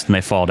chest, and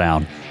they fall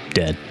down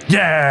dead.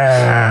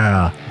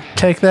 Yeah.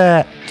 Take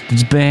that.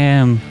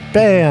 Bam!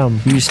 Bam.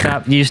 You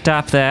stop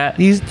that.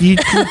 You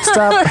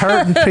stop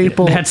hurting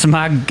people. That's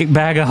my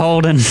bag of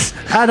holding.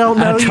 I don't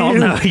know I don't you.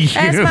 know you.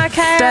 That's my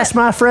cat. That's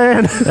my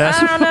friend.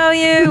 I don't know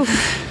you.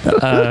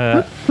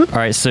 All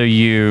right, so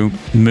you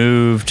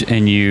moved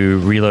and you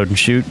reload and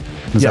shoot.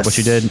 Is that Yes. what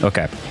you did?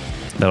 Okay.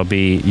 That'll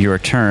be your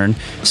turn.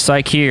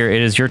 Psycheer,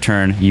 it is your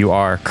turn. You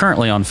are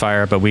currently on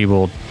fire, but we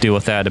will deal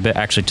with that a bit.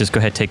 Actually, just go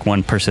ahead and take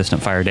 1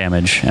 persistent fire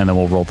damage, and then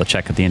we'll roll the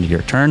check at the end of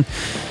your turn.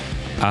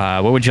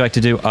 What would you like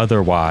to do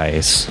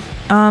otherwise?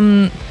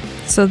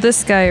 So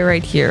this guy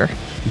right here.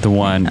 The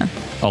one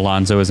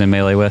Alonzo is in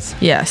melee with?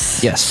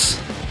 Yes.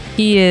 Yes.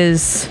 He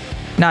is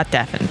not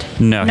deafened.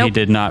 No, he Nope.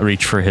 did not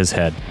reach for his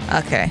head.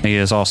 Okay. He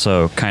is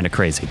also kind of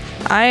crazy.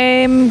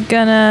 I'm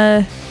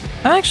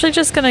actually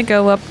just gonna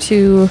go up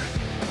to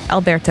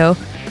Alberto,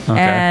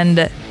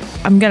 and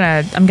I'm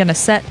gonna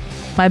set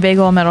my big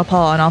old metal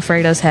paw on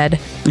Alfredo's head,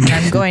 and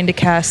I'm going to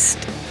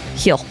cast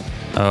heal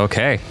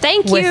Okay.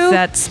 Thank with you.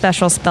 that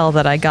special spell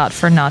that I got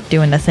for not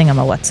doing the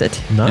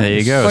thingamawhatsit, Nice. There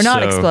you go. or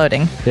not So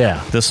exploding.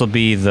 Yeah. This will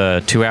be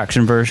the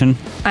 2-action version.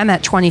 I'm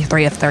at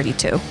 23 of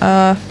 32.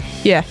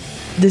 Yeah.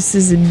 This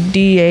is a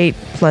D8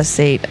 plus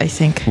 8, I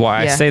think. Well,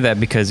 I Yeah. say that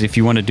because if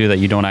you want to do that,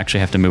 you don't actually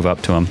have to move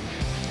up to him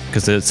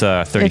because it's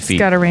 30 It's feet.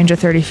 got a range of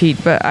 30 feet,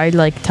 but I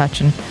like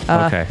touching.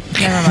 Okay.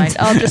 Never mind.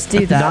 I'll just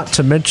do that. Not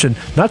to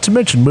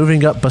mention,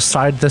 moving up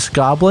beside this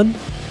goblin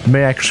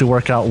may actually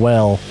work out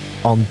well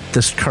on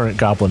this current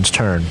goblin's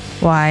turn.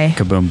 Why?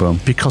 Kaboom, boom.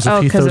 Because if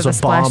Oh, he 'cause of throws the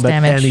a bomb splash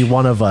at damage. any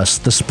one of us,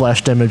 the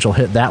splash damage will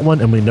hit that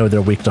one, and we know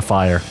they're weak to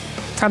fire.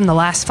 From the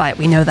last fight,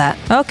 we know that.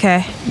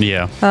 Okay.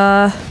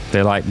 Yeah.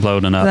 They like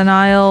loading up. Then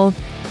I'll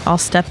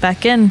step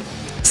back in.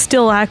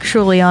 still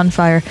actually on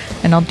fire,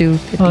 and I'll do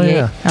the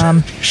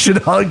D8. Should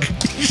hug.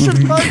 You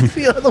should hug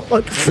the other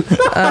one.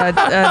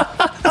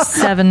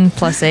 7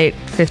 plus 8,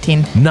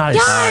 15.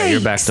 Nice. You're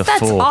back to That's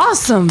full.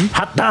 awesome.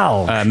 Hot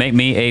dog. Make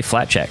me a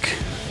flat check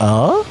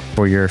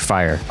for your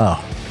fire.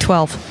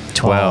 12.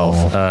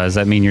 12. Does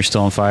that mean you're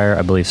still on fire?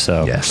 I believe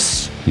so.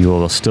 Yes. You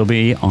will still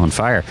be on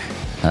fire.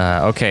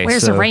 Okay.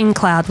 Where's so, the rain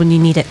cloud when you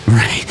need it?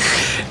 Right.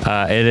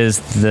 It is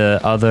the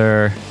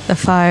other. The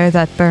fire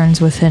that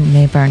burns within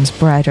me burns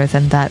brighter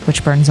than that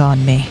which burns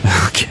on me.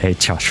 Okay,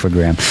 Joshua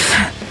Graham.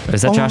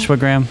 Is that Joshua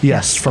Graham?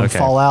 Yes, from Okay.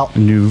 Fallout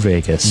New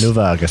Vegas. New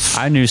Vegas.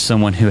 I knew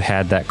someone who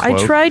had that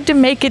quote. I tried to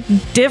make it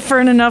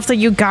different enough that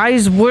you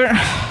guys were.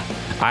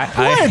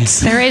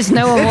 There is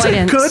no It's a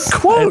avoidance. good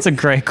quote. It's a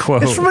great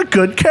quote. It's from a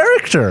good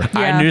character.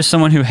 I knew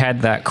someone who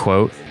had that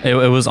quote. It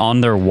was on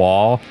their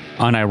wall,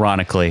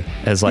 unironically,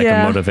 as like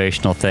Yeah. a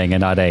motivational thing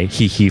and not a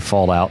hee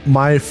fallout.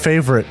 My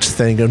favorite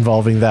thing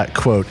involving that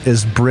quote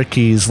is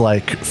Bricky's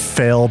like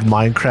failed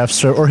Minecraft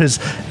server, or his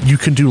you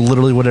can do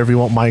literally whatever you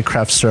want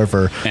Minecraft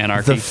server.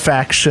 Anarchy. The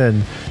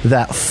faction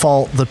that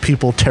fought the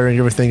people tearing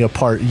everything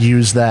apart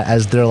use that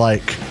as their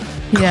like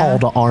call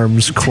to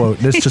arms quote.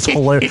 And it's just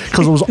hilarious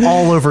because it was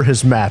all over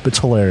his map. It's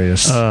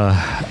hilarious. All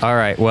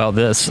right. Well,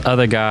 this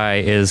other guy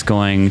is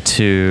going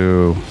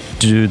to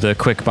do the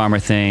quick bomber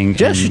thing.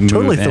 yes, and you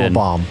totally move throw a in.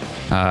 bomb.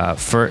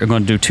 We're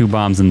going to do 2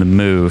 bombs in the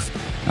move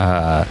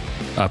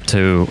up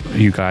to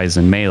you guys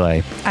in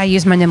melee. I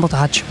use my nimble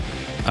dodge.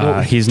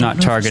 He's don't not know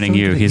if targeting it's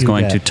you. still He's you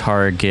going yet. to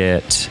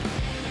target.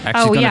 Actually,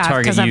 Oh, he's going yeah, to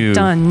target because you. I've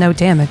done no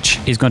damage.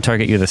 He's going to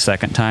target you the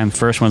second time.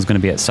 First one's going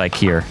to be at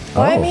Psycheer.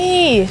 Why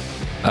me?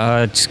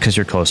 Just because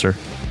you're closer.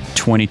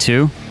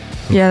 22.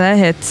 Yeah, that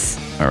hits.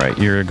 All right,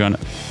 you're going to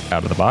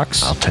out of the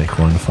box. I'll take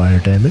 1 fire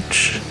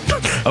damage.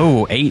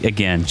 Oh, 8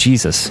 again.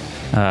 Jesus.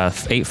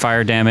 8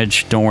 fire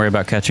damage. Don't worry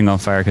about catching on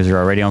fire because you're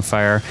already on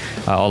fire.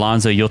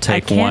 Alonzo, you'll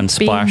take can't 1 be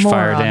splash more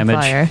fire on damage.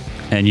 fire.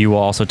 And you will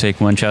also take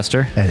 1,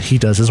 Chester. And he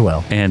does as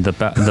well. And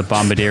the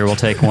bombardier will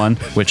take 1,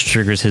 which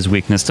triggers his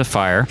weakness to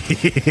fire,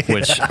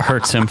 which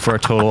hurts him for a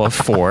total of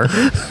 4.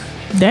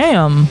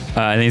 Damn.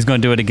 And he's going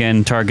to do it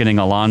again, targeting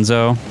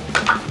Alonzo.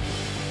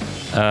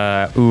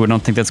 I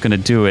don't think that's going to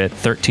do it.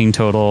 13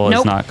 total is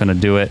Nope. not going to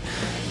do it.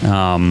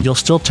 You'll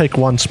still take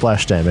 1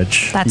 splash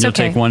damage. That's You'll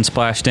okay. take 1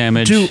 splash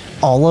damage. Do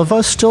all of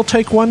us still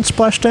take 1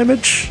 splash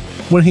damage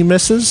when he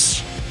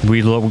misses?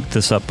 We looked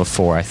this up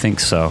before. I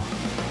think so.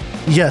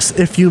 Yes,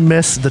 if you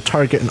miss the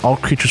target and all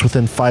creatures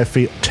within 5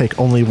 feet take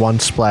only 1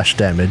 splash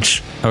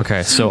damage.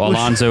 Okay, so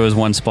Alonzo is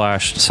 1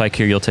 splash.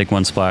 Psycheer, you'll take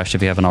 1 splash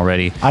if you haven't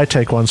already. I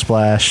take 1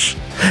 splash.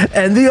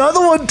 And the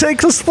other one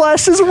takes a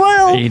splash as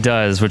well. He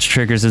does, which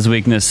triggers his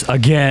weakness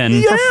again.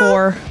 Yeah.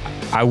 For 4.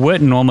 I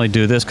wouldn't normally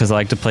do this because I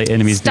like to play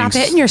enemies Stop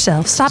being hitting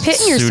yourself. Stop hitting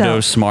pseudo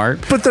yourself. smart,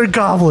 But they're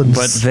goblins.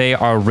 but they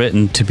are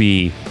written to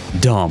be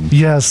dumb.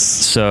 yes.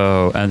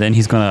 So, and then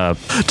he's gonna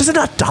Does it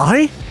not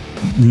die?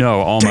 no,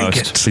 it.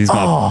 almost. He's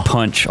gonna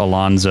punch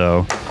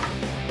Alonzo.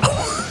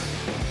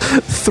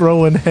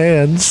 Throwing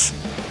hands.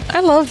 I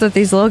love that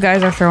these little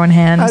guys are throwing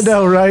hands. I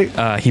know,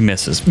 right? He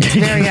misses.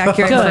 Very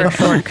accurate for a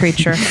short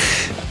creature.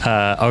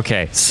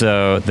 Okay,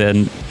 so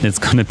then it's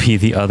gonna be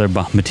the other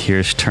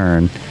bombardier's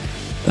turn.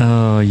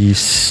 Oh, you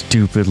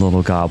stupid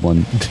little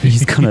goblin!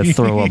 He's gonna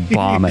throw a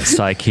bomb at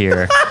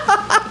Psycheer.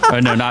 Oh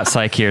no, not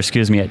Psycheer.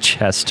 Excuse me, at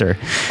Chester.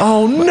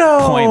 Oh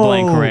no! Point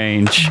blank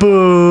range.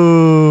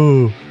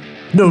 Boo!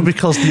 No,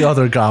 because the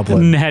other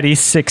goblin. Natty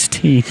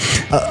 16.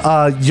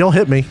 You'll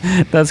hit me.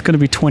 That's gonna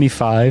be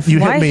 25.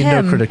 You Why hit me,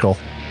 him? no critical.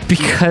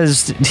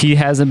 Because he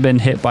hasn't been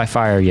hit by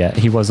fire yet.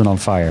 He wasn't on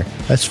fire.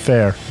 That's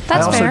fair.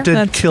 That's I also fair. did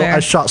That's kill. fair. I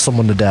shot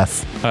someone to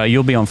death.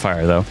 You'll be on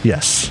fire though.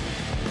 Yes.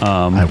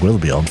 I will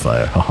be on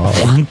fire. Haha.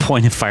 1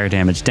 point of fire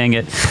damage. Dang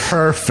it.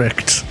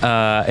 Perfect.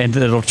 And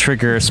it'll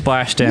trigger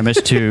splash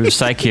damage to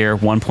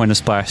Psycheer, 1 point of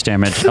splash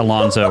damage.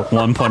 Alonzo,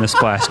 1 point of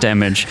splash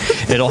damage.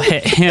 It'll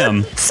hit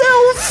him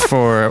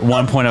for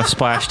 1 point of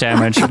splash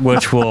damage,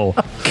 which will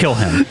kill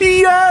him.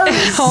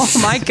 Yes. Oh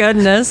my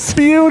goodness.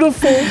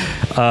 Beautiful.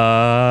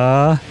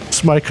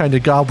 It's my kind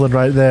of goblin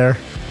right there.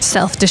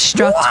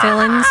 Self-destruct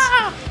villains.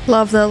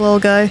 Love that little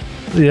guy.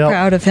 Yep.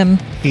 Proud of him.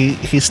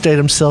 He stayed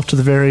himself to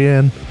the very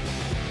end.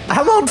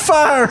 I'm on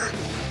fire.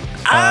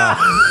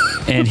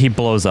 And he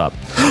blows up.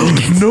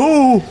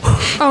 No.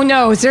 Oh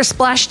no, is there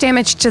splash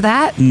damage to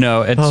that?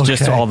 No, it's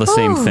just Okay. all the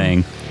same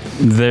thing.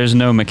 There's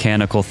no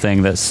mechanical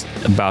thing that's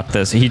about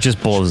this. He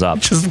just blows up.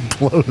 Just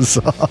blows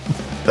up.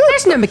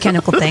 There's no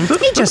mechanical thing.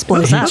 He just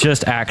blows He up.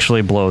 just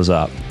actually blows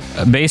up.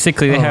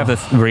 Basically, they have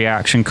a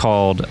reaction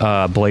called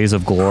Blaze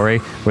of Glory,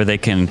 where they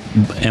can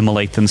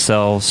immolate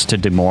themselves to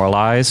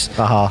demoralize.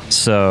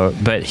 So,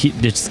 but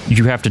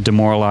you have to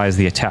demoralize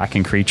the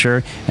attacking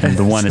creature, and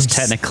the one is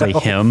technically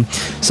him.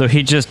 So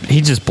he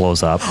just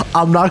blows up.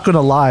 I'm not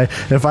gonna lie.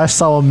 If I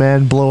saw a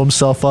man blow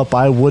himself up,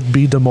 I would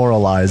be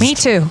demoralized. Me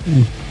too.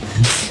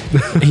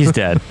 He's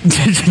dead.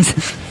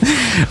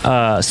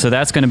 So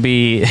that's going to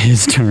be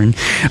his turn.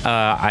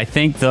 I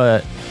think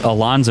the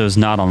Alonzo's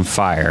not on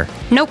fire.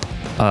 Nope.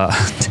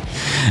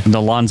 And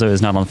Alonzo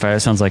is not on fire. It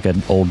sounds like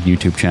an old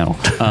YouTube channel.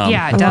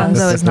 Yeah, it does.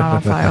 Alonzo is not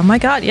on fire. Oh my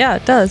god, yeah,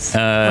 it does.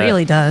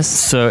 Really does.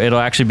 So it'll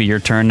actually be your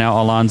turn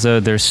now, Alonzo.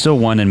 There's still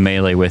one in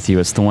melee with you.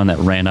 It's the one that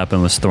ran up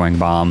and was throwing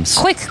bombs.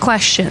 Quick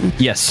question.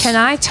 Yes. Can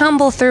I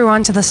tumble through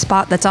onto the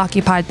spot that's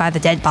occupied by the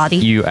dead body?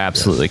 You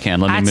absolutely can.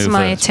 Let me That's move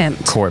my the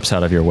attempt. corpse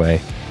out of your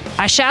way.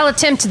 I shall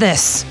attempt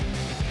this.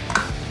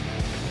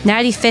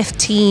 Natty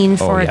 15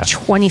 for yeah. a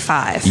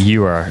 25.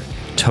 You are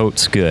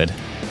totes good.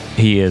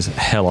 He is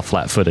hella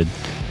flat-footed.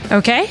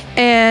 Okay.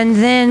 And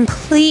then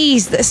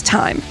please this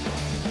time,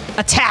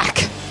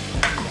 attack.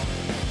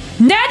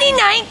 Natty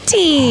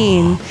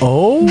 19.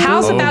 Oh,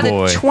 How's about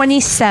boy. a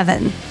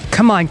 27?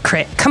 Come on,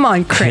 crit. Come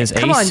on, crit. His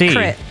Come AC, on,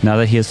 crit. now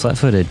that he is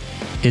flat-footed,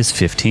 is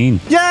 15.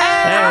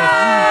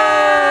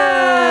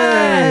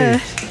 yay!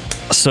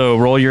 So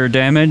roll your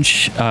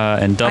damage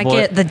and I double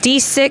get it, the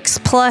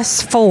D6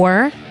 plus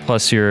 4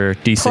 plus your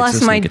D6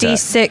 plus of my sneak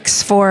attack.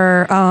 D6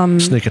 for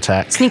Sneak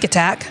attack. sneak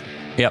attack.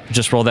 Yep,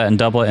 just roll that and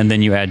double it, and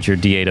then you add your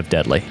D8 of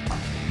deadly.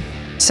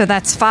 So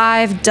that's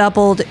 5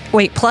 doubled.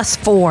 Wait, plus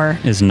 4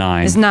 Is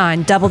 9. is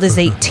 9. Doubled is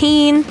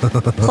 18.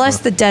 Plus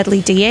the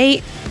deadly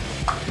D8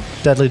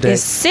 Deadly day.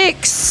 is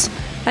 6.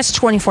 That's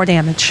 24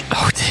 damage.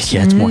 Oh,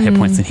 yeah, it's more hit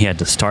points than he had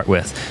to start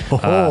with.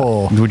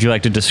 Oh. Would you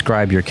like to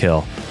describe your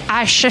kill?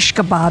 I shish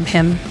kebab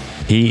him.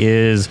 He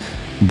is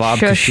Bob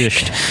Shushed.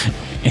 Shushed.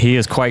 He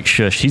is quite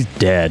shushed. He's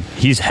dead.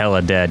 He's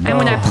hella dead. And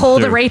when I pull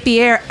the Dude,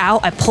 rapier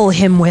out, I pull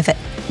him with it.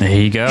 There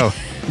you go.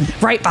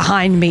 Right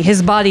behind me.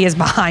 His body is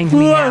behind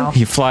me now.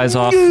 He flies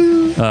off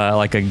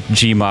like a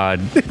Gmod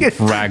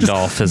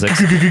ragdoll physics.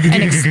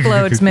 And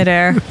explodes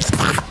midair.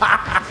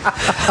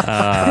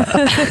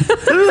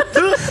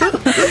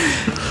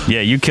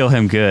 Yeah, you kill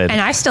him good.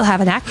 And I still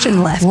have an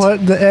action left.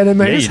 What the anime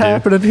Yeah, is you do.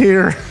 happening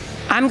here?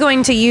 I'm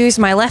going to use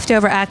my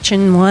leftover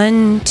action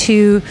 1,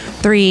 2,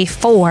 3,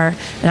 4,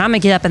 and I'm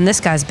going to get up in this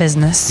guy's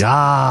business. Yeah.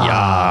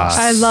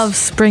 I love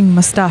spring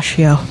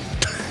mustachio.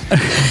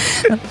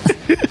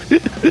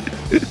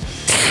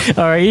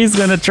 All right, he's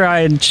going to try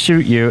and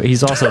shoot you.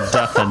 He's also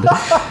deafened.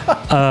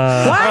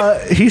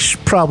 He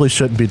probably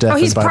shouldn't be deafened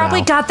Oh, he's by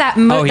probably now. got that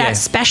Oh, yeah. that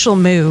special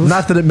move.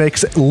 Not that it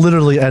makes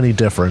literally any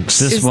difference.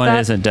 This Is one that-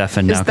 isn't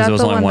deafened now Is because that it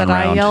was the only one one that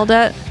round. I yelled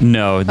at?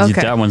 No, Okay.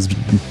 that one's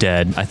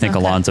dead. I think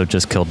Okay. Alonzo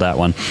just killed that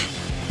one.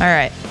 All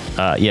right.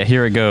 Yeah,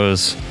 here it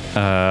goes.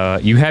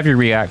 You have your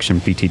reaction,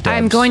 BT Dubs.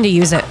 I'm going to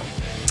use it.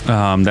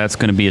 That's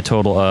going to be a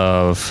total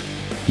of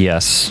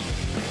yes.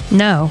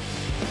 No.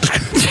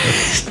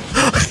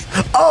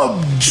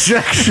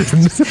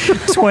 Objection.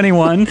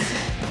 21.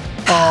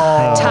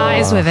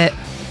 Ties with it.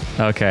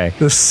 Okay.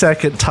 The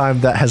second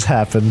time that has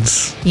happened.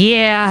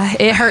 Yeah,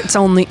 it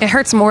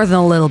hurts more than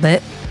a little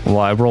bit. Well,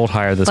 I rolled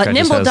higher. This But guy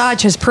just nimble has,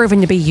 dodge has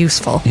proven to be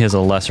useful. he has a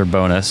lesser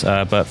bonus.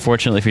 But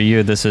fortunately for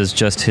you, this is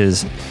just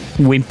his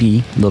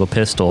wimpy little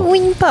pistol. He's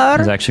Whimper.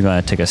 actually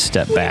going to take a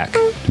step back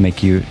to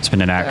make you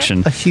spend an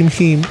action. A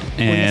him.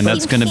 And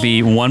that's going to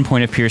be 1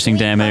 point of piercing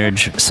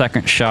damage.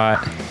 Second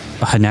shot,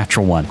 a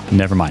natural 1.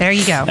 Never mind. There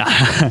you go. All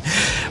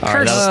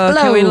right,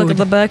 Can we look at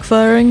the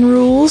backfiring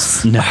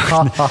rules? no,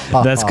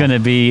 that's going to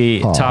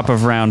be top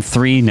of round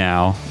 3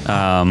 now.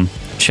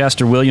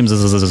 Chester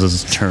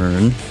Williams'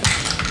 turn.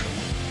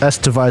 That's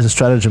devise a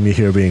stratagem you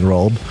hear being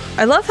rolled.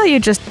 I love how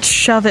you just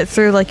shove it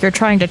through like you're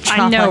trying to chop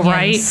I know,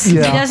 right? onions.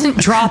 Yeah. He doesn't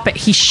drop it.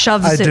 He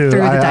shoves I it do. through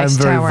the I'm dice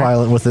very tower.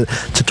 violent with it.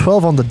 To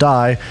 12 on the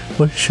die.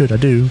 What should I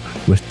do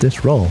with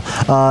this roll?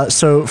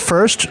 So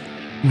first,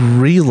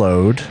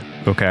 reload.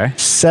 Okay.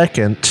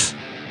 Second,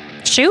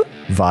 Shoot.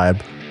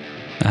 vibe.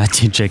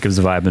 Jacob's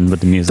vibing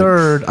with the music.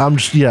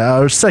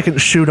 Third,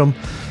 second, shoot him.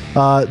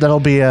 That'll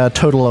be a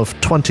total of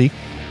 20.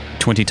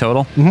 20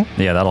 total?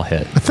 Mm-hmm. Yeah, that'll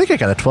hit. I think I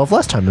got a 12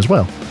 last time as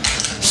well.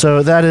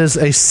 So that is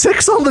a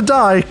 6 on the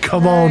die.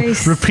 Come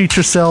Nice. on, repeat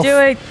yourself. Do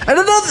it. And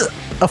another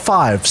a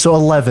 5, so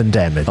 11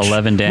 damage.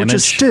 11 which is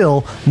damage?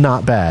 still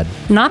not bad.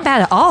 Not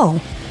bad at all.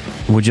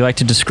 Would you like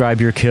to describe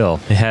your kill?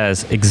 It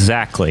has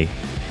exactly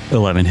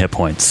 11 hit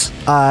points.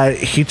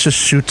 He just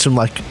shoots him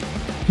like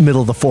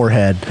middle of the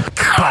forehead.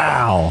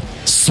 Pow!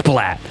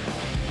 Splat.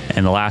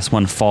 And the last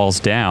one falls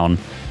down.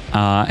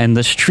 And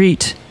the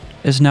street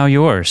is now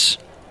yours.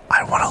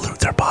 I want to loot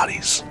their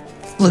bodies.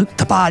 Loot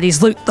the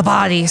bodies. Loot the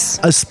bodies.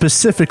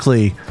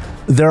 Specifically,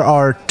 there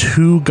are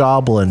 2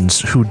 goblins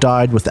who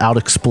died without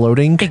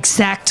exploding.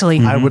 Exactly.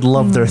 I would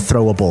love their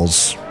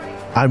throwables.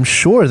 I'm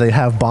sure they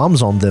have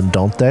bombs on them,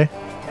 don't they?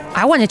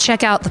 I want to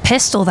check out the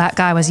pistol that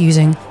guy was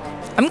using.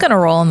 I'm gonna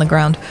roll on the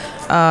ground.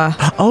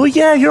 Oh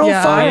yeah, you're Yeah,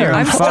 on fire.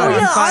 I'm still on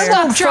fire. I'm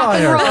Stop, on drop,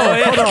 and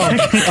fire. roll.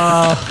 Hold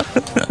on.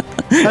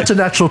 That's a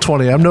natural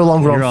 20. I'm no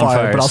longer You're on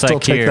fire, but I'll still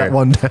Psych take here. that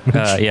 1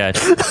 damage. Yeah,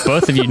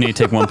 both of you need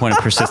to take 1 point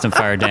of persistent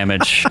fire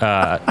damage.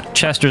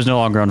 Chester's no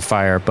longer on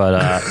fire,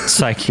 but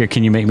Psych here,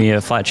 can you make me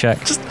a flat check?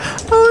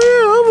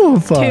 Oh yeah, I'm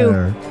on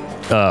fire.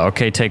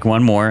 Okay, take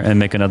 1 more and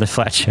make another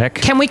flat check.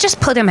 Can we just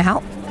put him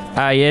out?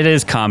 It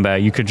is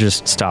combat. You could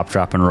just stop,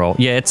 drop, and roll.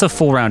 Yeah, it's a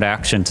full round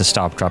action to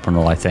stop, drop, and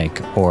roll, I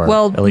think. Or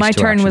Well, at least my 2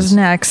 turn was actions.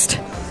 next.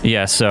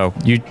 Yeah, so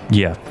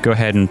go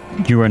ahead and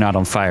you are not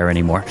on fire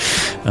anymore.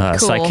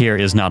 Psycheer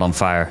is not on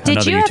fire. Did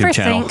Another you YouTube ever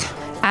channel. think,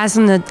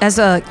 as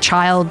a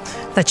child,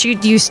 that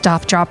you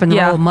stop, drop, and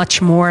Yeah. roll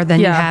much more than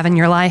you Yeah. have in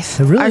your life?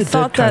 It really I did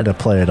thought kind that- of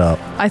play it up.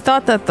 I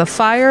thought that the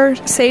fire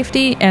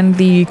safety and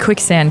the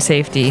quicksand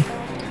safety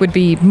would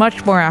be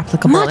much more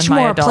applicable Much in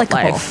my more adult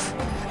applicable. life.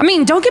 I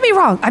mean, don't get me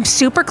wrong. I'm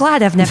super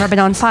glad I've never been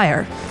on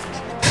fire.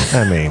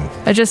 I mean,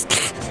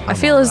 I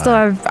feel as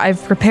though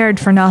I've prepared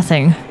for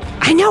nothing.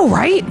 I know,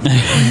 right?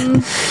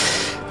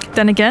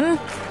 Then again,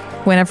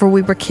 whenever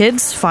we were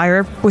kids,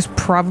 fire was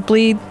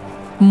probably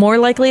more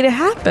likely to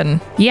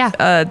happen.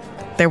 Yeah.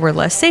 There were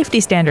less safety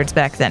standards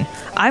back then.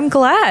 I'm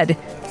glad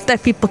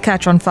that people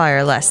catch on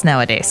fire less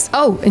nowadays.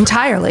 Oh,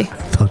 entirely.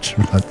 thought you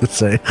were about to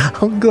say,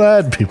 I'm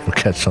glad people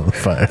catch on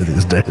fire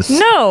these days.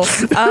 No,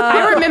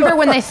 I remember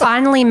when they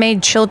finally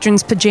made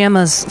children's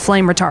pajamas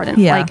flame retardant.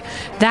 Yeah.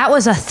 Like, that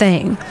was a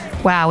thing.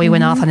 Wow, we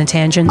went off on a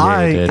tangent.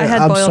 we did. I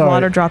had I'm boiled sorry.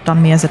 water dropped on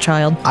me as a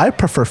child. I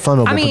prefer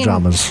funnel I mean,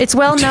 pajamas. it's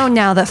well known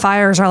now that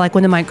fires are like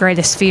one of my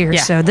greatest fears.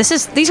 Yeah. So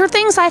these are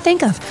things I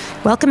think of.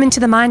 Welcome into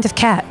the mind of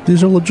Kat.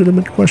 These are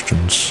legitimate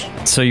questions.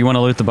 So you want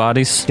to loot the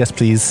bodies? Yes,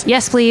 please.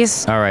 Yes,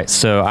 please. All right,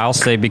 so I'll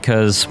say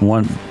because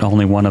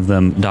only one of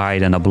them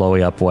died in a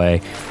blowy up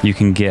way, you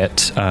can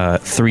get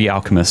 3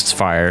 alchemists'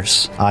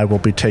 fires. I will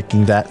be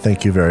taking that.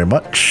 Thank you very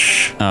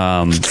much.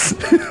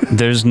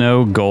 There's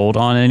no gold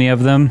on any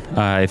of them.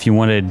 If you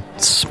wanted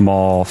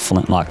small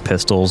flintlock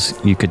pistols,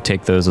 you could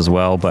take those as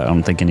well, but I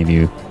don't think any of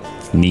you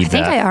need I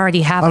think that. I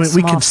already have I a mean,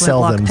 we small can sell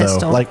flintlock them, pistol.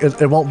 though. Like,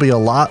 it won't be a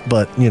lot,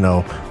 but,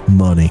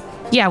 money.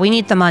 Yeah, we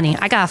need the money.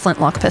 I got a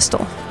flintlock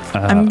pistol.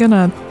 I'm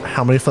gonna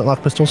How many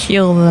flintlock pistols?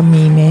 heal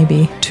me,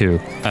 maybe. 2.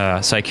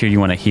 Psyche, you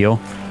want to heal?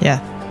 Yeah.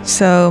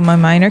 So my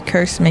minor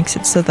curse makes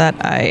it so that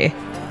I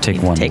Take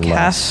need to one take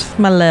less. half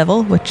my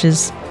level, which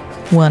is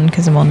 1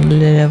 because I'm on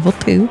level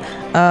 2.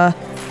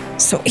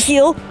 So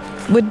heal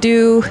would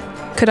do.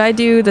 Could I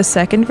do the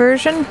second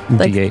version?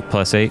 D8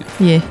 plus 8.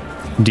 Yeah.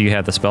 Do you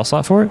have the spell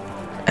slot for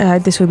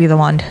it? This would be the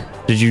wand.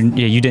 Did you?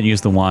 Yeah, you didn't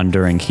use the wand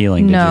during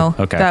healing, did No.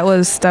 you? Okay. That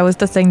was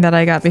the thing that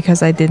I got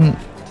because I didn't,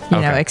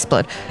 Okay.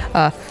 explode.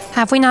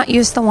 Have we not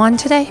used the wand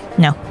today?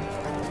 No.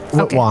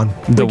 What Okay. wand?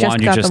 the we just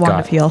wand you got just the wand got.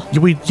 of heal.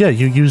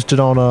 You used it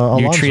on You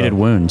Alonzo. treated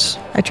wounds.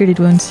 I treated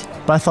wounds.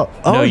 But I thought,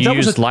 no, you that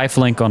was used a,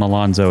 lifelink on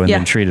Alonzo and Yeah.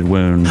 then treated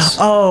wounds.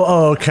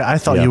 okay. I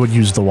thought Yeah. you would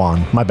use the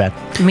wand. My bad.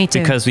 Me too.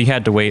 Because we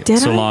had to wait Did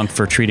so I? long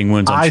for treating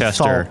wounds on I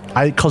Chester.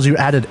 thought, because you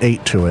added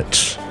 8 to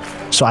it.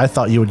 So I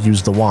thought you would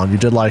use the wand. You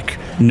did like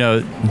No,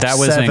 that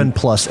was 7 in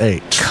plus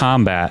 8.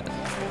 combat.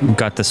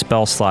 Got the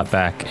spell slot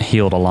back,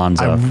 healed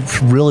Alonzo. I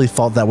really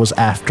thought that was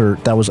at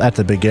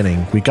the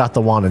beginning. We got the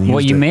wand and used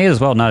Well, you it. may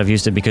as well not have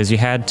used it because you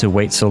had to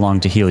wait so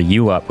long to heal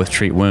you up with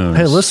treat wounds.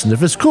 Hey, listen,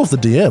 if it's cool with the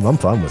DM, I'm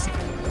fine with it.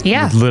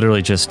 yeah.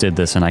 Literally just did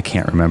this and I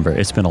can't remember.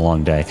 It's been a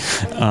long day.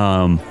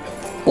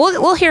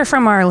 We'll hear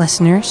from our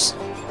listeners.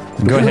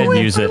 Go ahead and Our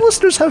use it.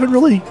 listeners haven't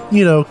really,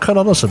 cut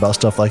on us about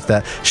stuff like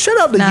that. Shout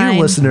out to 9.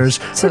 you listeners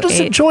So for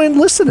just 8. enjoying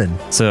listening.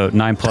 So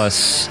 9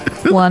 plus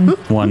 1.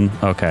 1.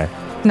 Okay.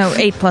 No,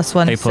 8 plus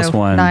 1. 8 plus so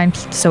 1. 9.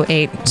 So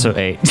 8. So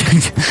 8.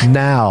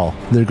 Now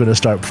they're going to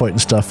start pointing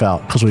stuff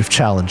out because we've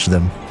challenged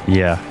them.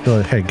 Yeah. They're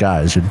like, hey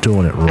guys, you're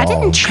doing it wrong. I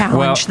didn't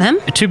challenge them.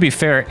 To be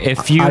fair,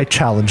 if you I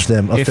challenge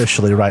them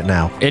officially right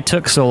now. it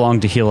took so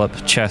long to heal up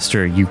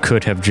Chester, you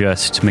could have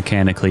just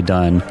mechanically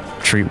done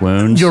treat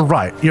wounds. You're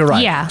right.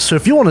 Yeah. So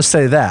if you want to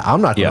say that,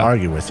 I'm not going to Yeah.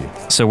 argue with you.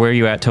 So where are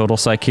you at total,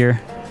 Psyche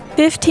here?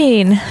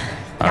 15.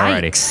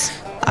 Alrighty. Yikes.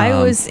 I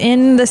was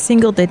in the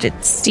single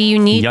digits. Do you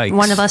need Yikes.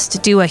 one of us to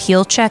do a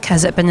heal check?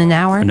 Has it been an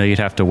hour? No, you'd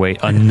have to wait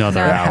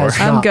another No. hour.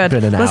 Has I'm not good.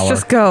 been an Let's hour.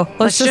 just go.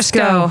 Let's just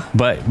go.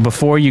 But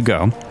before you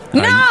go,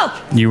 No!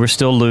 you were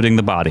still looting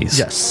the bodies.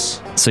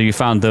 Yes. So you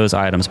found those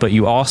items, but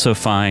you also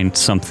find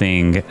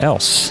something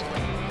else.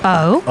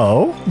 Oh,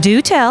 Oh?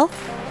 do tell.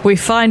 We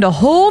find a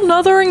whole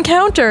nother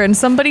encounter in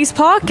somebody's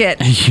pocket.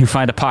 You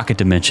find a pocket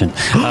dimension.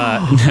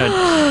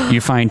 You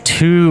find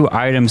 2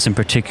 items in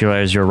particular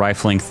as you're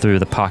rifling through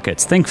the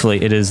pockets.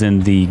 Thankfully, it is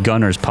in the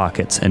gunner's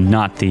pockets and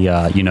not the,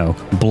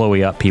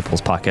 blowy up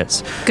people's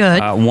pockets.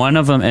 Good. One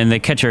of them, and they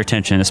catch your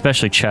attention,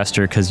 especially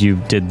Chester, because you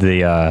did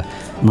the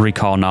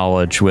recall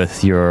knowledge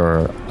with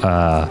your,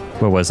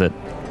 what was it?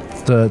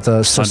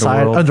 The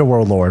society, Underworld.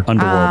 Underworld Lord.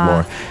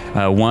 Underworld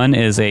lore. One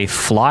is a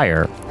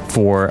flyer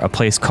for a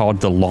place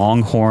called the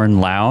Longhorn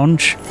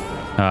Lounge.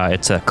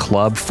 It's a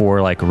club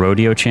for like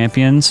rodeo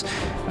champions.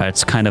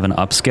 It's kind of an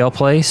upscale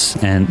place,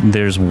 and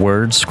there's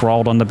words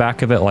scrawled on the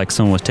back of it like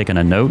someone was taking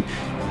a note,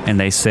 and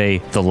they say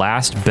the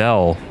last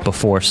bell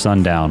before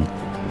sundown,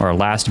 or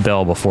last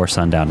bell before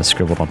sundown is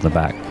scribbled on the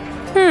back.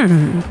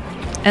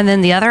 And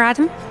then the other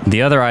item?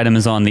 The other item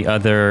is on the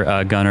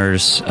other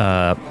gunner's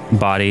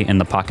body in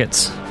the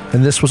pockets.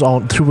 And this was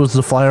on, who was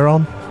the flyer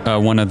on?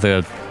 One of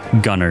the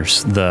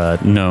gunners, the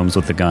gnomes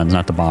with the guns,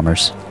 not the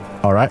bombers.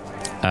 All right.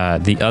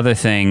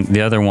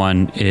 The other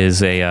one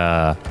is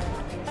a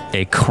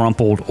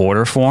crumpled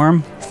order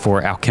form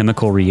for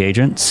alchemical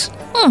reagents.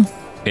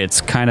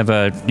 It's kind of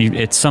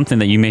it's something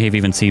that you may have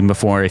even seen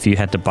before if you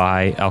had to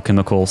buy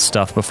alchemical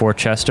stuff before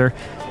Chester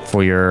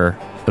for your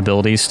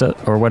abilities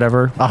or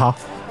whatever.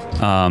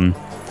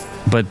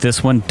 But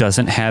this one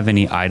doesn't have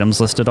any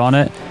items listed on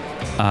it.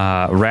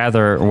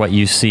 Rather, what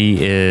you see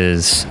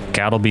is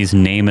Gattleby's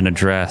name and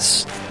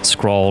address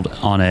scrawled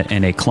on it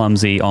in a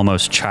clumsy,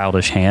 almost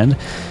childish hand.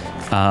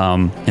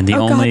 And the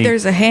only God,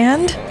 there's a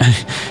hand?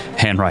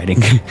 handwriting.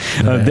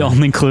 The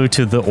only clue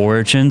to the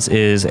origins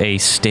is a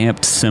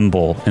stamped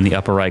symbol in the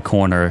upper right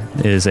corner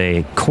is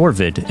a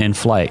corvid in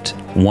flight,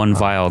 one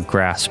vial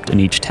grasped in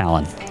each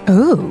talon.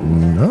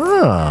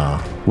 Ooh.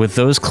 With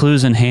those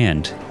clues in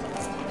hand,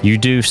 you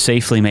do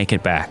safely make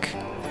it back.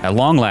 At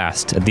long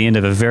last, at the end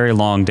of a very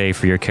long day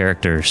for your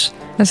characters.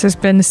 This has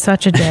been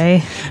such a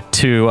day.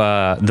 To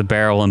the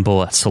Barrel and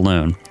Bullet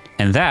Saloon.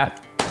 And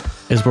that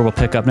is where we'll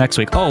pick up next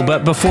week. Oh,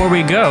 but before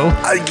we go,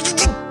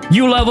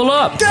 you level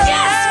up!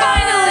 Yes,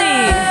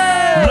 finally!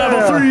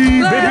 Level 3,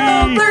 baby!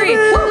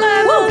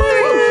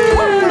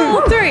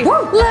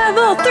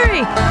 Level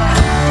 3!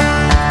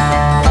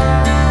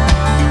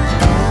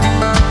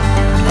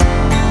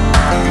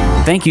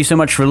 Thank you so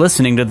much for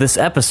listening to this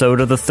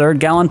episode of the Third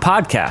Gallon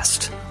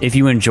Podcast. If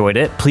you enjoyed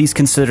it, please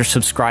consider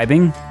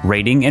subscribing,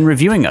 rating, and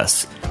reviewing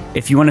us.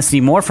 If you want to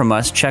see more from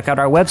us, check out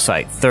our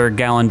website,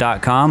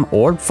 thirdgallon.com,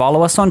 or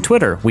follow us on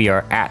Twitter. We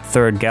are at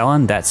Third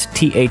Gallon, that's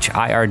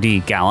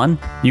THIRD Gallon.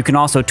 You can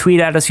also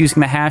tweet at us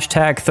using the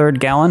hashtag Third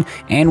Gallon,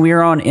 and we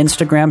are on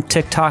Instagram,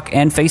 TikTok,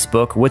 and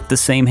Facebook with the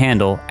same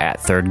handle,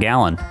 at Third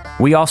Gallon.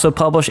 We also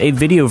publish a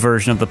video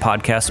version of the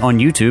podcast on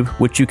YouTube,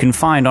 which you can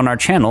find on our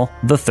channel,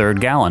 The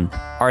Third Gallon.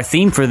 Our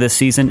theme for this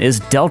season is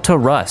Delta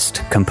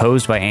Rust,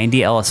 composed by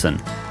Andy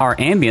Ellison. Our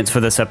ambience for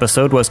this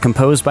episode was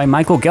composed by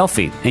Michael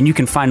Gelfi, and you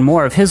can find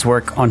more of his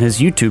work on his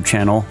YouTube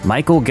channel,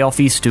 Michael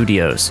Gelfi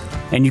Studios.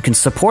 And you can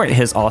support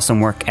his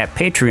awesome work at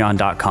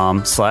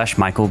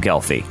patreon.com/Michael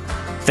Gelfi.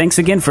 Thanks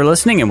again for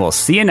listening, and we'll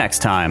see you next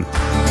time.